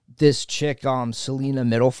 This chick Selena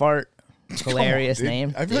Middlefart, hilarious Dude,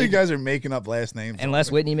 name. I feel like you guys are making up last names.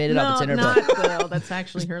 Unless Whitney made it up, it's in her not book. though. That's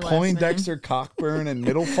actually her last name. Poindexter, Cockburn, and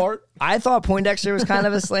Middlefart. I thought Poindexter was kind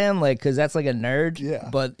of a slam, like, because that's like a nerd. Yeah.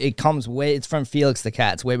 But it's from Felix the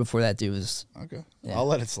Cat. It's way before that dude was. Okay, I'll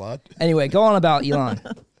let it slide. Anyway, go on about Elon.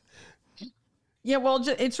 Yeah, well,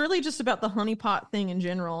 it's really just about the honeypot thing in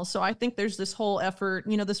general. So I think there's this whole effort,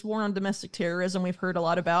 this war on domestic terrorism we've heard a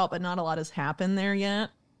lot about, but not a lot has happened there yet.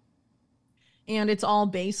 And it's all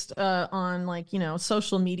based on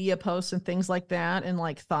social media posts and things like that and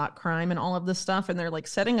like thought crime and all of this stuff. And they're like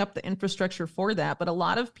setting up the infrastructure for that. But a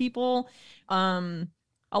lot of people, a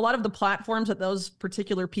lot of the platforms that those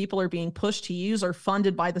particular people are being pushed to use are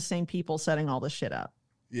funded by the same people setting all this shit up.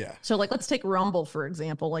 Yeah. So like, let's take Rumble, for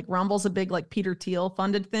example. Like Rumble's a big like Peter Thiel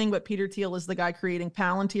funded thing, but Peter Thiel is the guy creating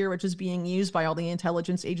Palantir, which is being used by all the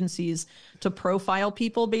intelligence agencies to profile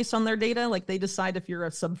people based on their data. Like they decide if you're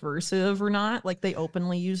a subversive or not. Like they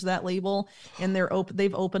openly use that label, and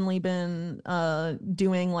they've openly been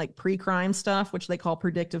doing like pre-crime stuff, which they call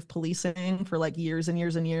predictive policing for like years and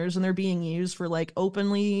years and years. And they're being used for like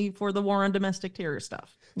openly for the war on domestic terror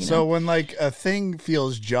stuff. So when like a thing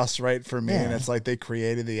feels just right for me, and it's like they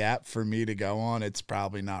created the app for me to go on, it's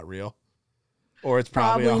probably not real, or it's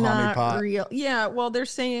probably a not honeypot. real. Yeah, well, they're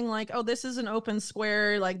saying like, oh, this is an open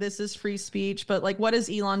square, like this is free speech, but like, what is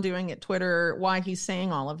Elon doing at Twitter? Why he's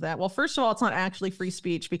saying all of that? Well, first of all, it's not actually free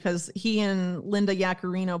speech because he and Linda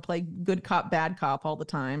Yaccarino play good cop, bad cop all the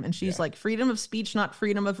time, and she's like, freedom of speech, not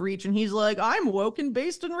freedom of reach, and he's like, I'm woke and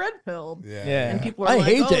based and red pilled. Yeah. And people are I like,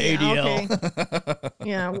 hate oh, the yeah, ADL. okay.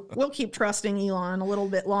 Yeah, we'll keep trusting Elon a little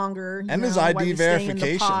bit longer. And you his know, while ID we stay in the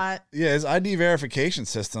verification. pot. Yeah, his ID verification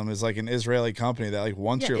system is like an Israeli company that like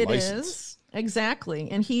wants your It license. is. Exactly.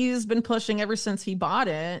 And he's been pushing ever since he bought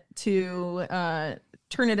it to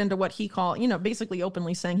turn it into what he called, basically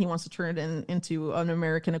openly saying he wants to turn it into an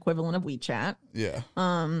American equivalent of WeChat,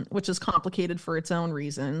 which is complicated for its own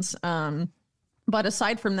reasons. But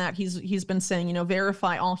aside from that, he's been saying,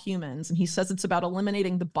 verify all humans. And he says it's about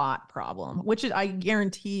eliminating the bot problem, which I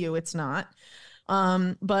guarantee you it's not.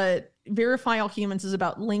 But verify all humans is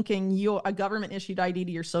about linking a government issued ID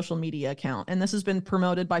to your social media account. And this has been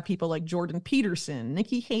promoted by people like Jordan Peterson,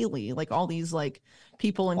 Nikki Haley, like all these like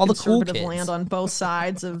people in All the cool conservative kids. land on both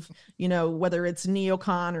sides of, whether it's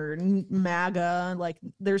neocon or MAGA, like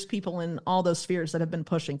there's people in all those spheres that have been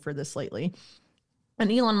pushing for this lately.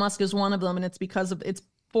 And Elon Musk is one of them. And it's because it's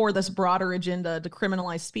for this broader agenda to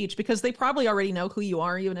criminalize speech, because they probably already know who you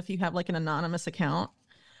are, even if you have like an anonymous account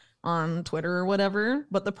on Twitter or whatever.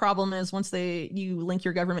 But the problem is once you link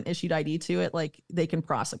your government issued ID to it, like they can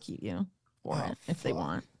prosecute you for it if they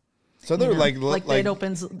want. So they're like it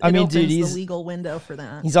opens I mean, opens dude, the he's- legal window for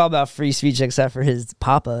that. He's all about free speech except for his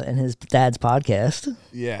papa and his dad's podcast.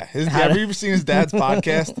 Yeah. Have you ever seen his dad's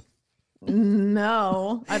podcast?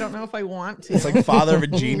 No, I don't know if I want to. It's like Father of a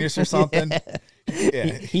Genius or something.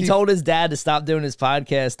 Yeah. He told his dad to stop doing his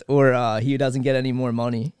podcast or he doesn't get any more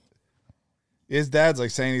money. His dad's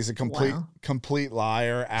like saying he's a complete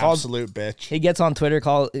liar, absolute bitch. He gets on Twitter,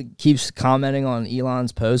 keeps commenting on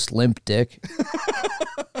Elon's post, limp dick.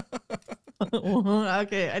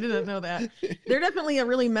 Okay, I didn't know that. They're definitely a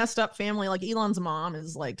really messed up family. Like Elon's mom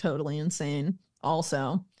is like totally insane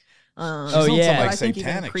also. Oh, on yeah. some, But like, I think even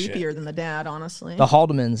satanic shit. creepier than the dad, honestly. The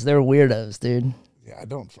Haldeman's, they're weirdos, dude. Yeah, I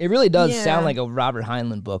don't. It really does Yeah. sound like a Robert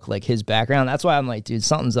Heinlein book, like his background. That's why I'm like, dude,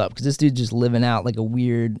 something's up. Because this dude just living out like a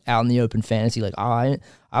weird, out in the open fantasy. Like, I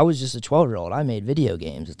was just a 12-year-old. I made video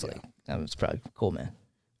games. It's like, that was probably cool, man.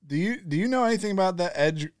 Do you know anything about that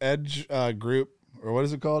Edge group, or what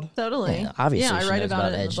is it called? Totally. Yeah, obviously Yeah, she I write knows about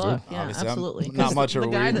about it in Edge, the book. dude. Yeah, Obviously, I'm absolutely. not 'Cause much of a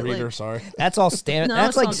the guy that, reader. like- Sorry. That's all No, that's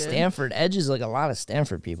it's like all good. Stanford. Edge is like a lot of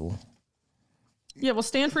Stanford people. Yeah, well,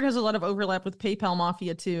 Stanford has a lot of overlap with PayPal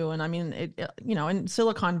Mafia too, and I mean, in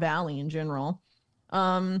Silicon Valley in general.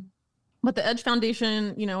 But the Edge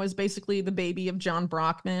Foundation, is basically the baby of John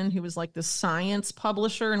Brockman, who was like the science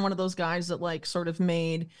publisher and one of those guys that like sort of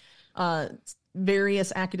made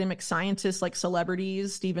various academic scientists like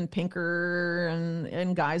celebrities, Steven Pinker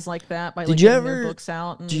and guys like that by like getting their books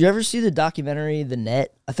out. And, Did you ever see the documentary The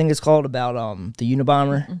Net? I think it's called, about the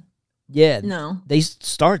Unabomber. Yeah. No. They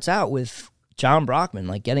starts out with John Brockman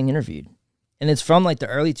like getting interviewed. And it's from like the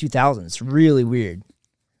early 2000s. It's really weird.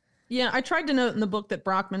 Yeah, I tried to note in the book that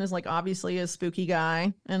Brockman is like obviously a spooky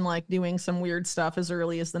guy and like doing some weird stuff as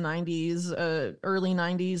early as the 90s, early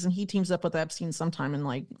 90s. And he teams up with Epstein sometime in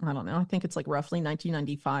like, I don't know, I think it's like roughly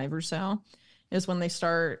 1995 or so is when they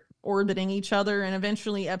start orbiting each other. And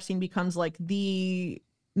eventually Epstein becomes like the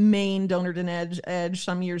main donor to Edge,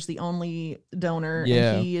 some years the only donor.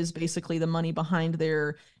 Yeah. And he is basically the money behind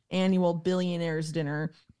their annual billionaires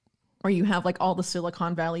dinner where you have like all the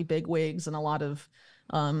Silicon Valley bigwigs and a lot of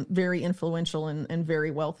very influential and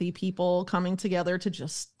very wealthy people coming together to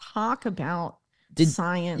just talk about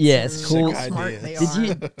science. Yeah, it's cool. How smart they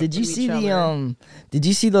Did you to see each the other. did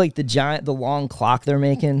you see the long clock they're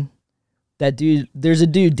making? That dude, there's a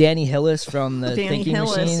dude, Danny Hillis from the Danny Thinking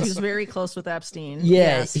Hillis, Machines. who's very close with Epstein.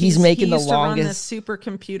 Yeah, he's making he the used to run this longest-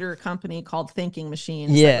 supercomputer company called Thinking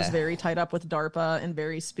Machines. Yeah. That was very tied up with DARPA and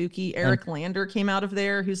very spooky. Eric Lander came out of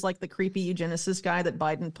there, who's like the creepy eugenicist guy that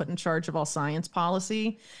Biden put in charge of all science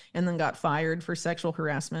policy, and then got fired for sexual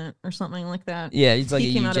harassment or something like that. Yeah, he's like he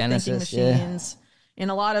a came out of Thinking eugenicist, yeah. Machines. And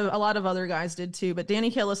a lot of other guys did too, but Danny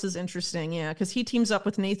Hillis is interesting, yeah, because he teams up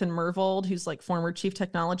with Nathan Myhrvold, who's like former chief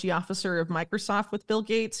technology officer of Microsoft with Bill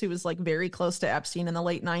Gates, who was like very close to Epstein in the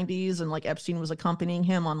late 90s, and like Epstein was accompanying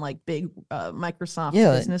him on like big Microsoft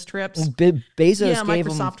business trips. Bezos gave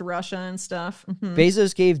Microsoft Russia and stuff. Mhm.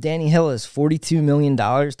 Bezos gave Danny Hillis $42 million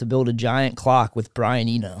to build a giant clock with Brian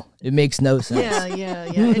Eno. It makes no sense. Yeah.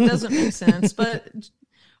 It doesn't make sense, but.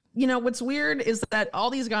 What's weird is that all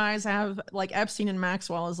these guys have like Epstein and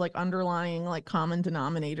Maxwell as like underlying like common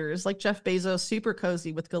denominators. Like Jeff Bezos, super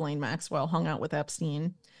cozy with Ghislaine Maxwell, hung out with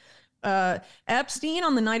Epstein. Epstein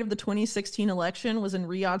on the night of the 2016 election was in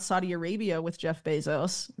Riyadh, Saudi Arabia with Jeff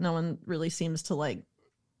Bezos. No one really seems to like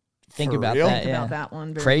Think For about real? that. think Yeah. about that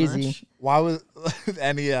one very Crazy. much. Why was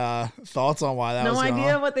any thoughts on why that No was going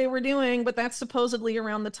idea on? what they were doing, but that's supposedly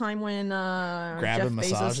around the time when Jeff Grabbing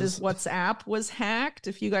Bezos's massages? WhatsApp was hacked.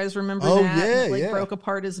 If you guys remember Oh, that, yeah, like yeah. broke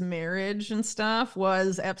apart his marriage and stuff.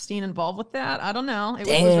 Was Epstein involved with that? I don't know. It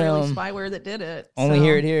was Israeli Damn. spyware that did it. Only so.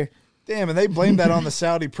 hear it here. Damn, and they blamed that on the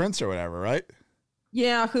Saudi prince or whatever, right?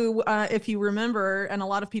 Yeah, who, if you remember, and a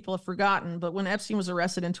lot of people have forgotten, but when Epstein was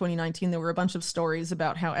arrested in 2019, there were a bunch of stories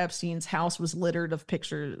about how Epstein's house was littered of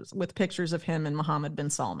pictures of him and Mohammed bin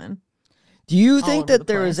Salman. Do you All think over the that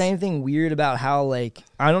there was place. anything weird about how, like,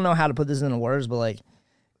 I don't know how to put this into words, but like,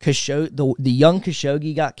 the young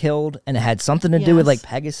Khashoggi got killed, and it had something to do with Yes. like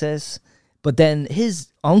Pegasus, but then his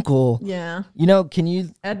uncle, Yeah, can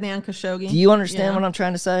you Adnan Khashoggi. do you understand Yeah. what I'm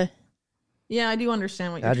trying to say? Yeah, I do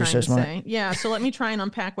understand what you're God, you're trying so to smart. say. Yeah, so let me try and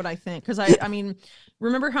unpack what I think. Because I mean,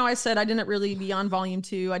 remember how I said I didn't really, beyond volume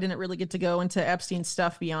 2, I didn't really get to go into Epstein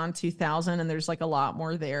stuff beyond 2000, and there's like a lot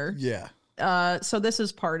more there. Yeah. So this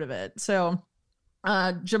is part of it. So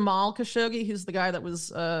Jamal Khashoggi, who's the guy that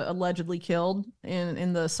was allegedly killed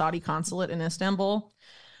in the Saudi consulate in Istanbul,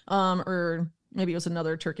 or maybe it was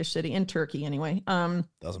another Turkish city in Turkey anyway.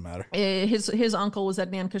 Doesn't matter. His uncle was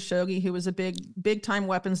Adnan Khashoggi, who was a big time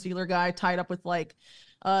weapons dealer guy tied up with like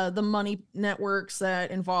the money networks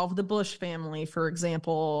that involved the Bush family, for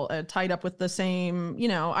example, tied up with the same,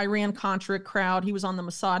 Iran-Contra crowd. He was on the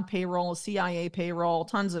Mossad payroll, CIA payroll,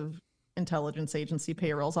 tons of intelligence agency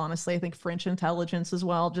payrolls, honestly. I think French intelligence as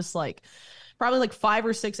well, just like probably like 5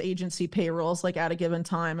 or 6 agency payrolls like at a given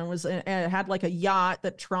time, and had like a yacht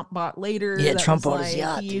that Trump bought later. Yeah, that Trump was, bought his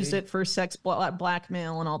yacht, He used dude. it for sex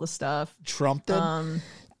blackmail and all the stuff. Trump did?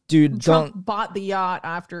 Dude, Trump don't. bought the yacht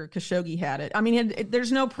after Khashoggi had it. I mean,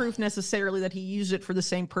 there's no proof necessarily that he used it for the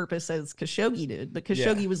same purpose as Khashoggi did, but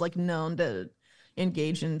Khashoggi Yeah. was like known to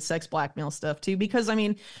engage in sex blackmail stuff too, because I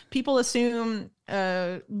mean, people assume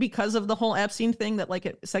because of the whole Epstein thing that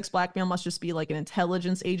like sex blackmail must just be like an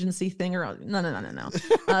intelligence agency thing, or no.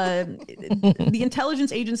 The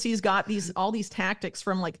intelligence agencies got all these tactics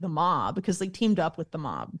from like the mob, because they teamed up with the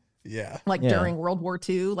mob. Yeah. Like during World War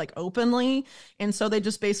II, like openly. And so they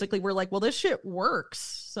just basically were like, well, this shit works.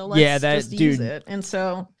 So let's just use it. And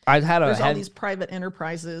so there's all these private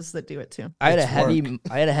enterprises that do it too. I had a heavy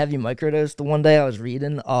microdose the one day I was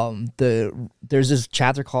reading. There's this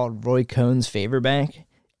chapter called Roy Cohn's Favor Bank.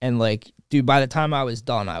 And like, dude, by the time I was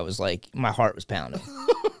done, I was like, my heart was pounding.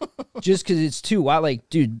 Just because it's too wild.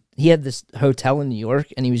 Like, dude, he had this hotel in New York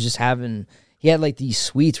and he had like these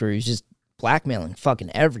suites where he was just blackmailing fucking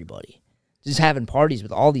everybody, just having parties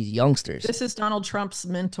with all these youngsters. This is Donald Trump's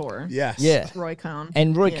mentor. Yes. Yeah. Roy Cohn.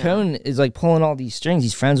 And Roy Cohn is like pulling all these strings.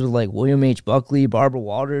 He's friends with like William H. Buckley, Barbara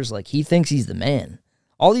Walters. Like he thinks he's the man.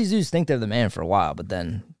 All these dudes think they're the man for a while, but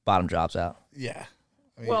then bottom drops out. Yeah.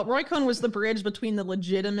 I mean, Well, Roy Cohn was the bridge between the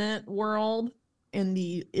legitimate world and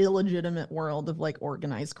the illegitimate world of like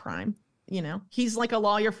organized crime. You know, he's like a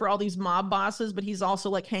lawyer for all these mob bosses, but he's also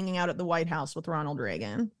like hanging out at the White House with Ronald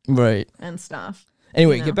Reagan, right, and stuff.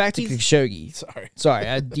 Anyway, You know, get back to he's- Khashoggi. Sorry,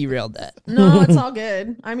 I derailed that. No, it's all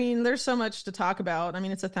good. I mean, there's so much to talk about. I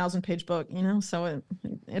mean, it's a 1,000-page book, you know, so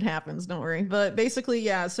it happens. Don't worry. But basically,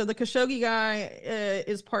 yeah. So the Khashoggi guy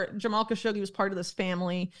Jamal Khashoggi was part of this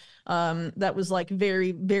family that was like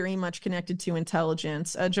very, very much connected to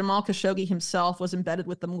intelligence. Jamal Khashoggi himself was embedded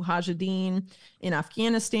with the Mujahideen in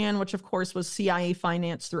Afghanistan, which of course was CIA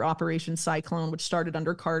financed through Operation Cyclone, which started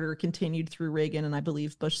under Carter, continued through Reagan, and I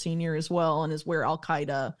believe Bush Sr. as well, and is where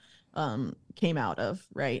Al-Qaeda came out of,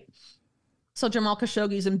 right? So Jamal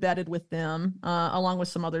Khashoggi's embedded with them, along with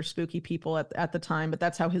some other spooky people at the time, but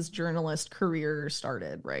that's how his journalist career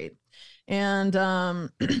started, right? And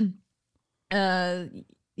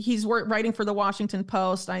he's writing for the Washington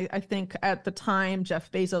Post. I think at the time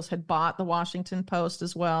Jeff Bezos had bought the Washington Post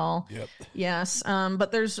as well. Yep. Yes.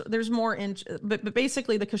 But there's more but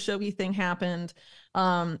basically the Khashoggi thing happened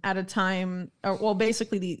at a time,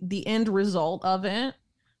 basically the end result of it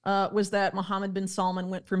was that Mohammed bin Salman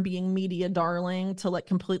went from being media darling to like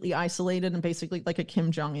completely isolated and basically like a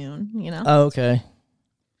Kim Jong-un, you know? Oh, okay.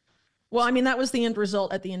 Well, I mean, that was the end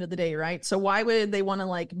result at the end of the day, right? So why would they want to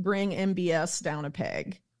like bring MBS down a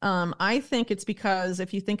peg? I think it's because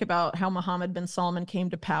if you think about how Mohammed bin Salman came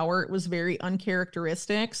to power, it was very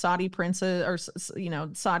uncharacteristic. Saudi princes, or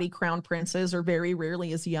Saudi crown princes, are very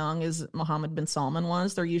rarely as young as Mohammed bin Salman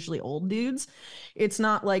was. They're usually old dudes. It's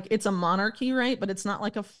not like it's a monarchy, right? But it's not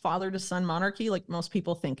like a father to son monarchy like most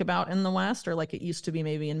people think about in the West, or like it used to be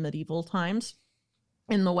maybe in medieval times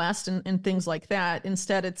in the West and things like that.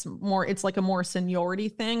 Instead, it's like a more seniority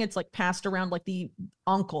thing. It's like passed around like the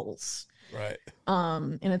uncles. Right.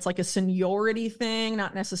 And it's like a seniority thing,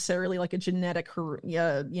 not necessarily like a genetic,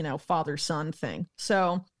 father-son thing.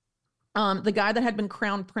 So the guy that had been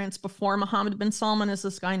crown prince before Mohammed bin Salman is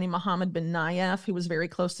this guy named Mohammed bin Nayef, who was very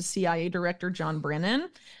close to CIA director John Brennan.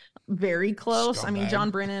 Very close. Scumbag. I mean, John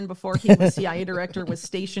Brennan, before he was CIA director, was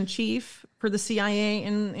station chief for the CIA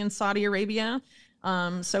in Saudi Arabia.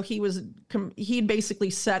 So he'd basically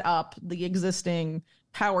set up the existing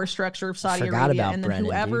power structure of Saudi Arabia, and then Brennan,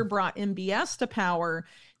 whoever dude. brought MBS to power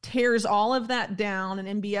tears all of that down,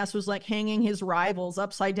 and MBS was like hanging his rivals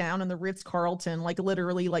upside down in the Ritz-Carlton, like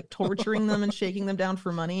literally like torturing them and shaking them down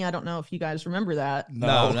for money. I don't know if you guys remember that.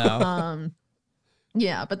 No.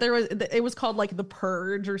 Yeah, but it was called like the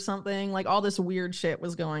Purge or something. Like all this weird shit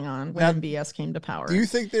was going on when Now, MBS came to power. Do you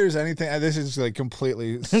think there's anything? This is like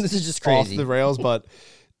completely This is just off crazy. the rails, but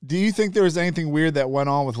do you think there was anything weird that went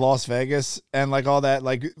on with Las Vegas and like all that,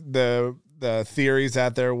 like the theories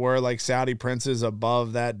that there were like Saudi princes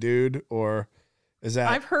above that dude, or is that?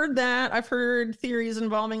 I've heard that. I've heard theories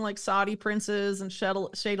involving like Saudi princes and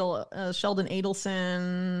Sheldon Adelson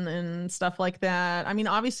and stuff like that. I mean,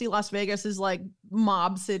 obviously Las Vegas is like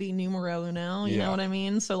mob city numero uno, you know what I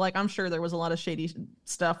mean? So like, I'm sure there was a lot of shady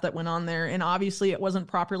stuff that went on there, and obviously it wasn't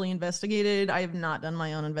properly investigated. I have not done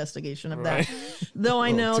my own investigation of that, though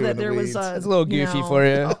I know that there was It's a little goofy for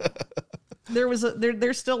you.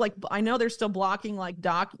 There's still like, I know they're still blocking like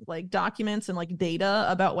documents and like data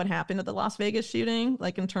about what happened at the Las Vegas shooting,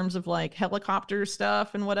 like in terms of like helicopter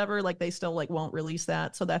stuff and whatever. Like they still like won't release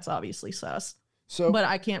that, so that's obviously sus. So, but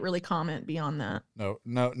I can't really comment beyond that.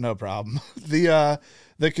 No problem. The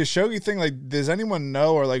Khashoggi thing, like, does anyone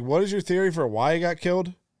know, or like, what is your theory for why he got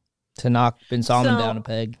killed? To knock bin Salman So- down a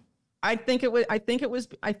peg. I think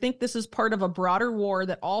this is part of a broader war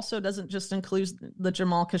that also doesn't just include the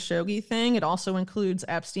Jamal Khashoggi thing. It also includes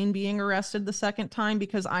Epstein being arrested the second time,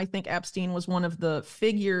 because I think Epstein was one of the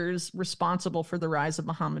figures responsible for the rise of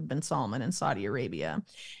Mohammed bin Salman in Saudi Arabia.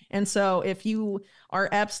 And so if you are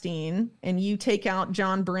Epstein and you take out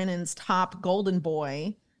John Brennan's top golden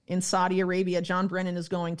boy in Saudi Arabia, John Brennan is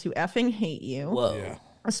going to effing hate you. Whoa. Yeah.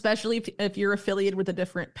 Especially if you're affiliated with a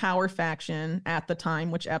different power faction at the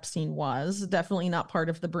time, which Epstein was. Definitely not part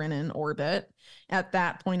of the Brennan orbit at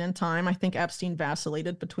that point in time. I think Epstein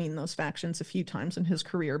vacillated between those factions a few times in his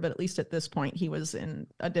career, but at least at this point, he was in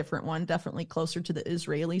a different one, definitely closer to the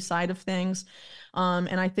Israeli side of things.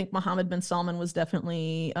 And I think Mohammed bin Salman was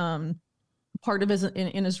definitely part of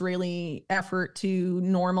an Israeli effort to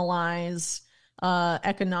normalize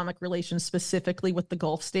economic relations, specifically with the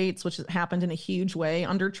Gulf states, which happened in a huge way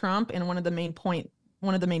under Trump. And one of the main point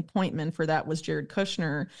men for that was Jared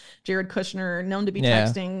Kushner. Jared Kushner, known to be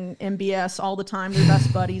texting MBS all the time, their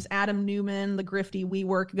best buddies. Adam Newman, the grifty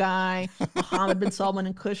WeWork guy. Mohammed bin Salman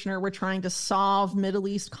and Kushner were trying to solve Middle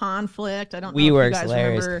East conflict. I don't know if you guys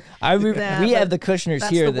remember that, we have the Kushners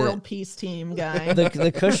that's here. The World Peace Team guy. The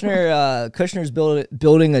Kushner's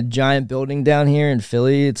building a giant building down here in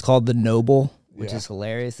Philly. It's called the Noble, which is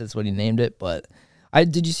hilarious. That's what he named it. But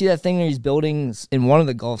did you see that thing that he's building in one of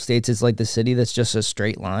the Gulf states? It's like the city that's just a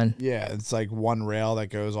straight line. Yeah, it's like one rail that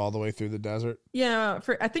goes all the way through the desert. Yeah,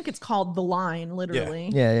 I think it's called The Line, literally.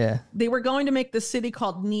 Yeah. They were going to make this city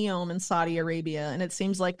called Neom in Saudi Arabia, and it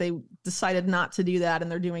seems like they decided not to do that, and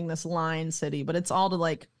they're doing this line city. But it's all to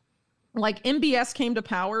like MBS came to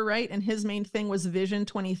power, right? And his main thing was Vision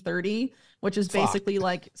 2030, which is basically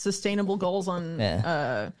like sustainable goals on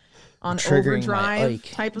overdrive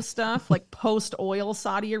type of stuff, like post-oil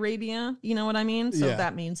Saudi Arabia. You know what I mean? So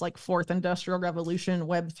that means like fourth industrial revolution,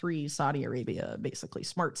 Web 3 Saudi Arabia, basically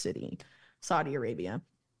smart city Saudi Arabia.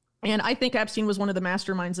 And I think Epstein was one of the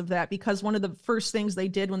masterminds of that, because one of the first things they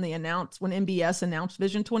did when MBS announced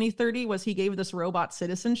Vision 2030 was he gave this robot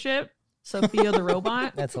citizenship. Sophia the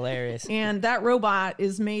robot. That's hilarious. And that robot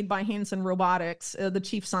is made by Hansen Robotics. The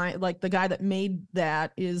chief science, like the guy that made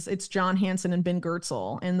that, it's John Hansen and Ben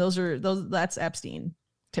Goertzel, and that's Epstein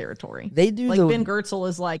territory. They do Ben Goertzel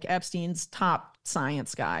is like Epstein's top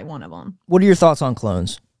science guy, one of them. What are your thoughts on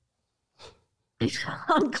clones?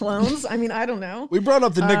 On clones? I mean, I don't know. We brought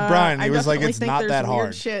up to Nick Bryan. He was like, it's not that hard.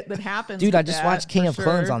 Weird shit that happens. Dude, I just watched King of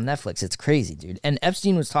Clones on Netflix. It's crazy, dude. And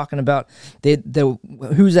Epstein was talking about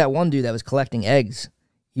who's that one dude that was collecting eggs?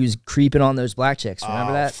 He was creeping on those black chicks.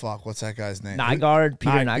 Remember that? Fuck, what's that guy's name? Nygaard,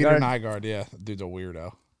 Peter Nygaard. Peter Nygaard, yeah. Dude's a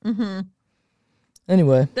weirdo. Mm-hmm.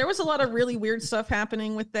 Anyway, there was a lot of really weird stuff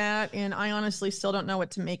happening with that, and I honestly still don't know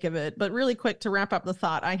what to make of it. But really quick, to wrap up the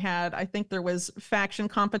thought I think there was faction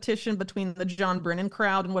competition between the John Brennan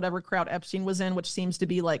crowd and whatever crowd Epstein was in, which seems to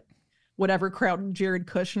be like whatever crowd Jared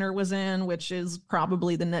Kushner was in, which is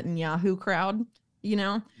probably the Netanyahu crowd, you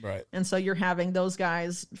know? Right. And so you're having those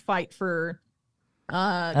guys fight for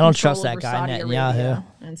I don't trust that guy, Saudi Netanyahu. Arabia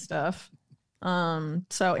and stuff.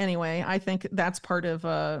 So anyway, I think that's part of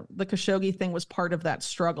the Khashoggi thing was part of that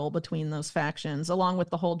struggle between those factions, along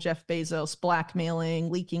with the whole Jeff Bezos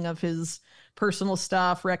blackmailing, leaking of his personal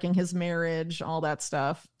stuff, wrecking his marriage, all that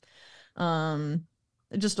stuff.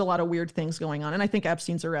 Just a lot of weird things going on. And I think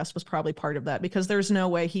Epstein's arrest was probably part of that, because there's no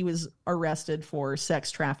way he was arrested for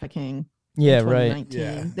sex trafficking. Yeah, right.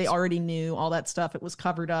 Yeah. They already knew all that stuff. It was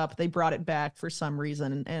covered up. They brought it back for some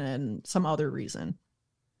reason and some other reason.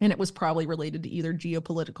 And it was probably related to either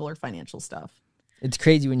geopolitical or financial stuff. It's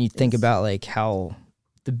crazy when you think about like how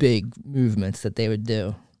the big movements that they would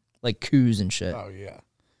do, like coups and shit. Oh yeah.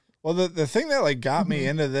 Well, the thing that like got me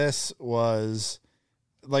into this was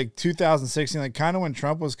like 2016, like kind of when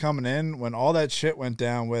Trump was coming in, when all that shit went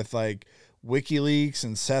down with like WikiLeaks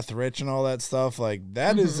and Seth Rich and all that stuff. Like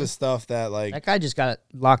that is the stuff that like that guy just got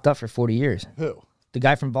locked up for 40 years. Who? The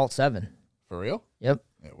guy from Vault 7. For real? Yep.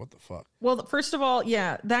 Yeah, what the fuck? Well, first of all,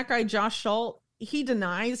 yeah, that guy, Josh Schultz, he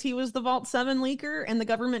denies he was the Vault 7 leaker, and the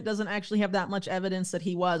government doesn't actually have that much evidence that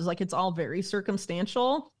he was. Like, it's all very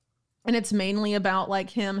circumstantial, and it's mainly about, like,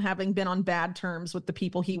 him having been on bad terms with the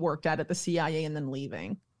people he worked at the CIA and then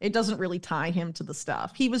leaving. It doesn't really tie him to the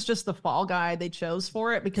stuff. He was just the fall guy they chose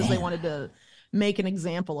for it because they wanted to make an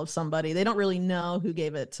example of somebody. They don't really know who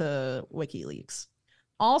gave it to WikiLeaks.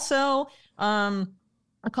 Also,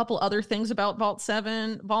 a couple other things about Vault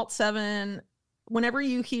 7. Vault 7, whenever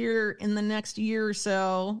you hear in the next year or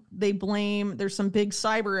so, they blame, there's some big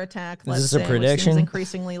cyber attack. Is this a prediction?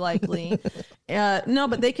 Increasingly likely. No,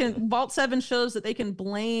 but Vault 7 shows that they can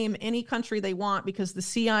blame any country they want because the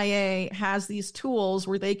CIA has these tools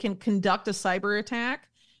where they can conduct a cyber attack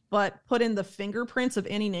but put in the fingerprints of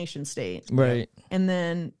any nation state. Right. And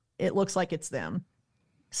then it looks like it's them.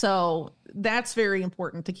 So that's very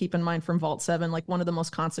important to keep in mind from Vault 7, like one of the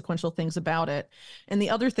most consequential things about it. And the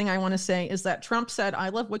other thing I want to say is that Trump said, I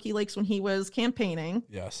love WikiLeaks when he was campaigning.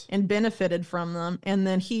 Yes. And benefited from them. And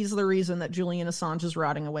then he's the reason that Julian Assange is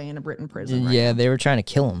rotting away in a Britain prison. Right Yeah, now. they were trying to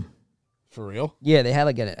kill him. For real? Yeah, they had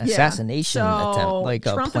like an assassination attempt, like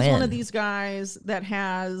a Trump plan. is one of these guys that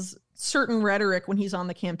has certain rhetoric when he's on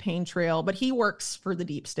the campaign trail, but he works for the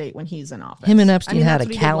deep state when he's in office. Him and Epstein had that's a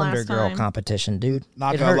what he did calendar last girl time. competition, dude.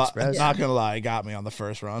 Not It gonna hurts, lie. bro. Not gonna lie, it got me on the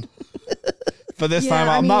first run. But this Yeah, time,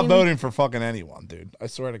 I I'm not mean- voting for fucking anyone, dude. I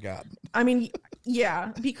swear to God. I mean,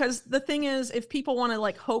 yeah, because the thing is, if people want to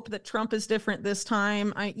like hope that Trump is different this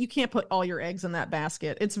time, you can't put all your eggs in that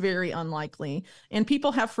basket. It's very unlikely. And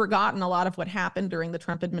people have forgotten a lot of what happened during the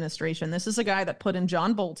Trump administration. This is a guy that put in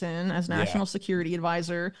John Bolton as national security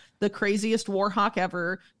advisor, the craziest war hawk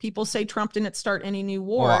ever. People say Trump didn't start any new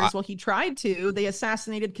wars. Well, he tried to. They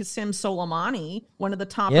assassinated Qasem Soleimani, one of the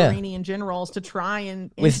top Iranian generals, to try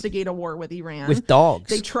and instigate a war with Iran. With Dawgz.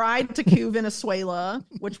 They tried to coup Venezuela,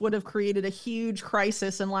 which would have created a huge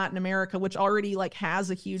crisis in Latin America, which already like has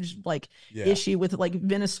a huge like issue with like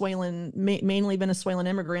mainly Venezuelan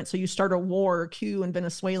immigrants. So you start a war or coup in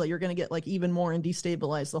Venezuela, you're going to get like even more and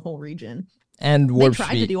destabilize the whole region. And warp tried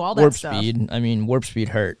speed. to do all that warp stuff. speed. I mean, warp speed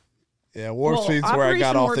hurt. Yeah, warp Well, speed's where I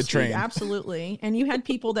got Operation off Warp the Speed, train. absolutely. And you had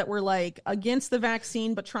people that were like against the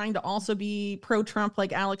vaccine, but trying to also be pro-Trump,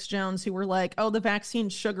 like Alex Jones, who were like, "Oh, the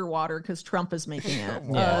vaccine's sugar water because Trump is making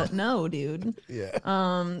it." No, dude.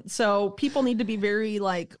 Yeah. So people need to be very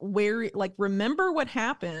like wary, like remember what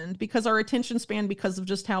happened, because our attention span, because of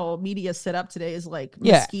just how media set up today, is like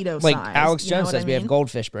mosquito like size. Alex You know Jones what says, I we have mean?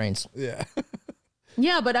 goldfish brains. Yeah.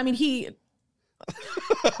 Yeah, but I mean,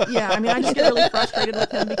 I mean, I just get really frustrated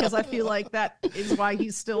with him because I feel like that is why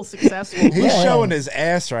he's still successful. He's showing his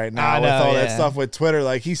ass right now I with know, all that yeah. stuff with Twitter.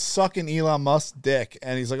 Like he's sucking Elon Musk's dick,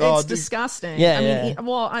 and he's like, It's "Oh, dude, disgusting. Yeah, I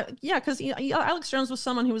mean, because Alex Jones was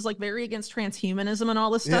someone who was like very against transhumanism and all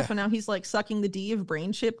this stuff, and now he's like sucking the D of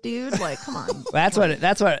brain chip, dude. Like, come on. That's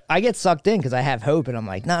what I get sucked in because I have hope and I'm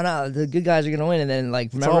like, no, the good guys are gonna win. And then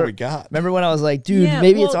like, that's all we got." remember when I was like, dude, Yeah,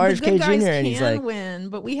 maybe well, it's the good RFK guys Jr. and he's can like, win,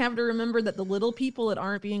 but we have to remember that the little people that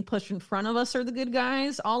aren't being pushed in front of us are the good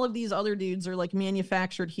guys. All of these other dudes are like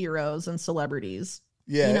manufactured heroes and celebrities.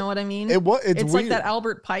 Yeah, You know what I mean? it's It's like weird. that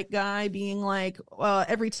Albert Pike guy being like,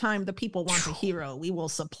 every time the people want a hero, we will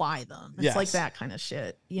supply them. It's like Yes. that kind of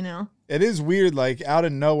shit, you know? It is weird, like out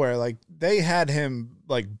of nowhere, like they had him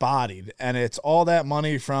like bodied, and it's all that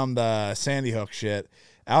money from the Sandy Hook shit.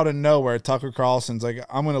 Out of nowhere, Tucker Carlson's like,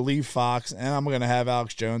 I'm gonna leave Fox and I'm gonna have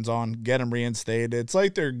Alex Jones on, get him reinstated. It's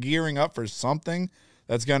like they're gearing up for something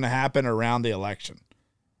that's gonna happen around the election.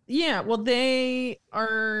 Yeah, well, they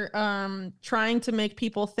are trying to make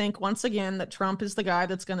people think once again that Trump is the guy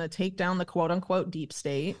that's going to take down the quote unquote deep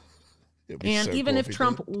state. It'd be And so even cool if he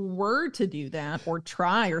Trump did. were to do that or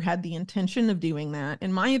try or had the intention of doing that,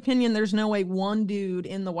 in my opinion, there's no way one dude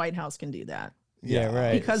in the White House can do that. Yeah,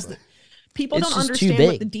 right. Because people It's don't just too understand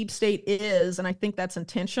what big. the deep state is, and I think that's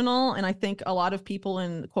intentional. And I think a lot of people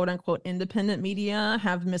in quote unquote independent media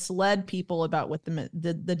have misled people about what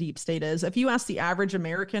the deep state is. If you ask the average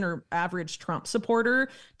American or average Trump supporter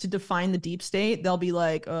to define the deep state, they'll be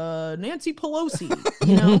like, Nancy Pelosi,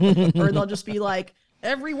 you know, or they'll just be like,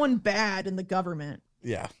 everyone bad in the government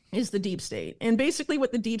Yeah. is the deep state. And basically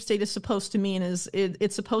what the deep state is supposed to mean is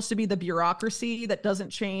it's supposed to be the bureaucracy that doesn't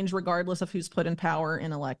change regardless of who's put in power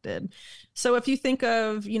and elected. So if you think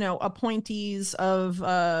of, you know, appointees of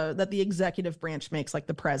that the executive branch makes, like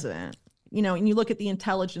the president, you know, and you look at the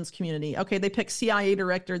intelligence community, okay, they pick CIA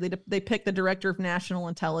director, they pick the director of national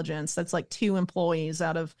intelligence. That's like 2 employees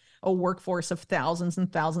out of a workforce of thousands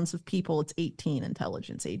and thousands of people. It's 18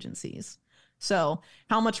 intelligence agencies. So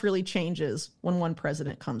how much really changes when one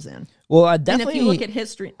president comes in? well, I And definitely, if you look at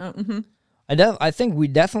history, I think we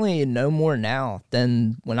definitely know more now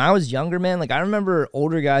than when I was younger, man. Like I remember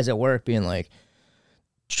older guys at work being like,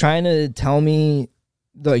 trying to tell me,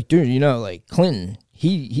 like, dude, you know, like Clinton,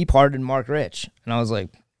 he pardoned Mark Rich, and I was like,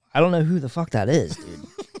 I don't know who the fuck that is, dude.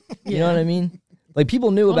 You know what I mean? Like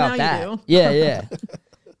people knew Well, about now that. you do. Yeah.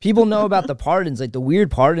 People know about the pardons. Like the weird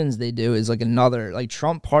pardons they do is like another. Like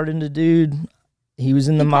Trump pardoned a dude. He was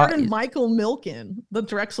in the pardon Michael Milken, the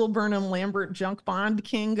Drexel Burnham Lambert junk bond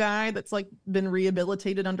king guy that's like been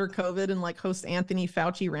rehabilitated under COVID and like hosts Anthony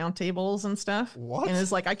Fauci roundtables and stuff. What? And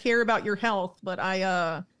is like, I care about your health, but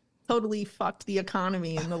I totally fucked the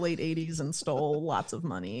economy in the late 80s and stole lots of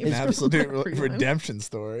money. An from absolute everyone. redemption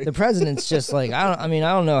story. The president's just like I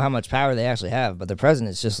don't know how much power they actually have, but the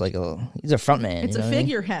president's just like he's a front man. It's you a know what I mean?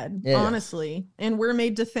 figurehead, Yeah. honestly. And we're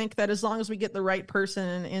made to think that as long as we get the right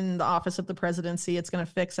person in the office of the presidency, it's going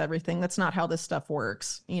to fix everything. That's not how this stuff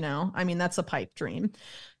works. You know, I mean, that's a pipe dream.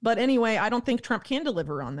 But anyway, I don't think Trump can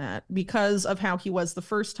deliver on that because of how he was the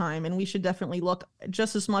first time. And we should definitely look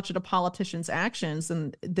just as much at a politician's actions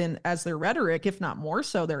than as their rhetoric, if not more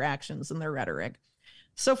so their actions and their rhetoric.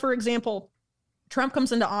 So, for example, Trump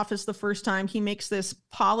comes into office the first time, he makes this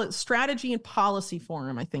strategy and policy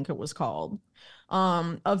forum, I think it was called,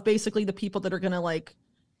 of basically the people that are going to like,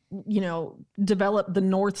 you know, develop the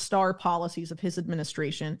North Star policies of his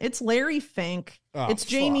administration. It's Larry Fink. It's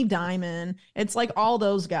Jamie Dimon. It's like all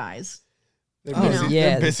those guys. They're Oh, busy, yeah,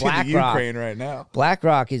 they're busy in the BlackRock. Ukraine right now.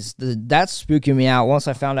 BlackRock is that's spooking me out once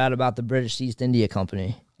I found out about the British East India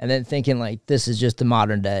Company, and then thinking like this is just the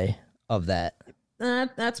modern day of that.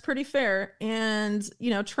 That's pretty fair. And,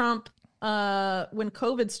 you know, Trump, when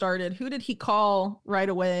COVID started, who did he call right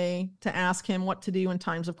away to ask him what to do in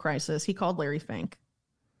times of crisis? He called Larry Fink.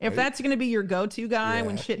 If that's going to be your go-to guy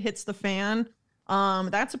when shit hits the fan,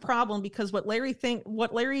 that's a problem because what Larry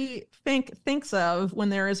Fink thinks of when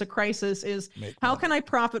there is a crisis is how can I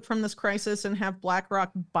profit from this crisis and have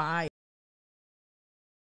BlackRock buy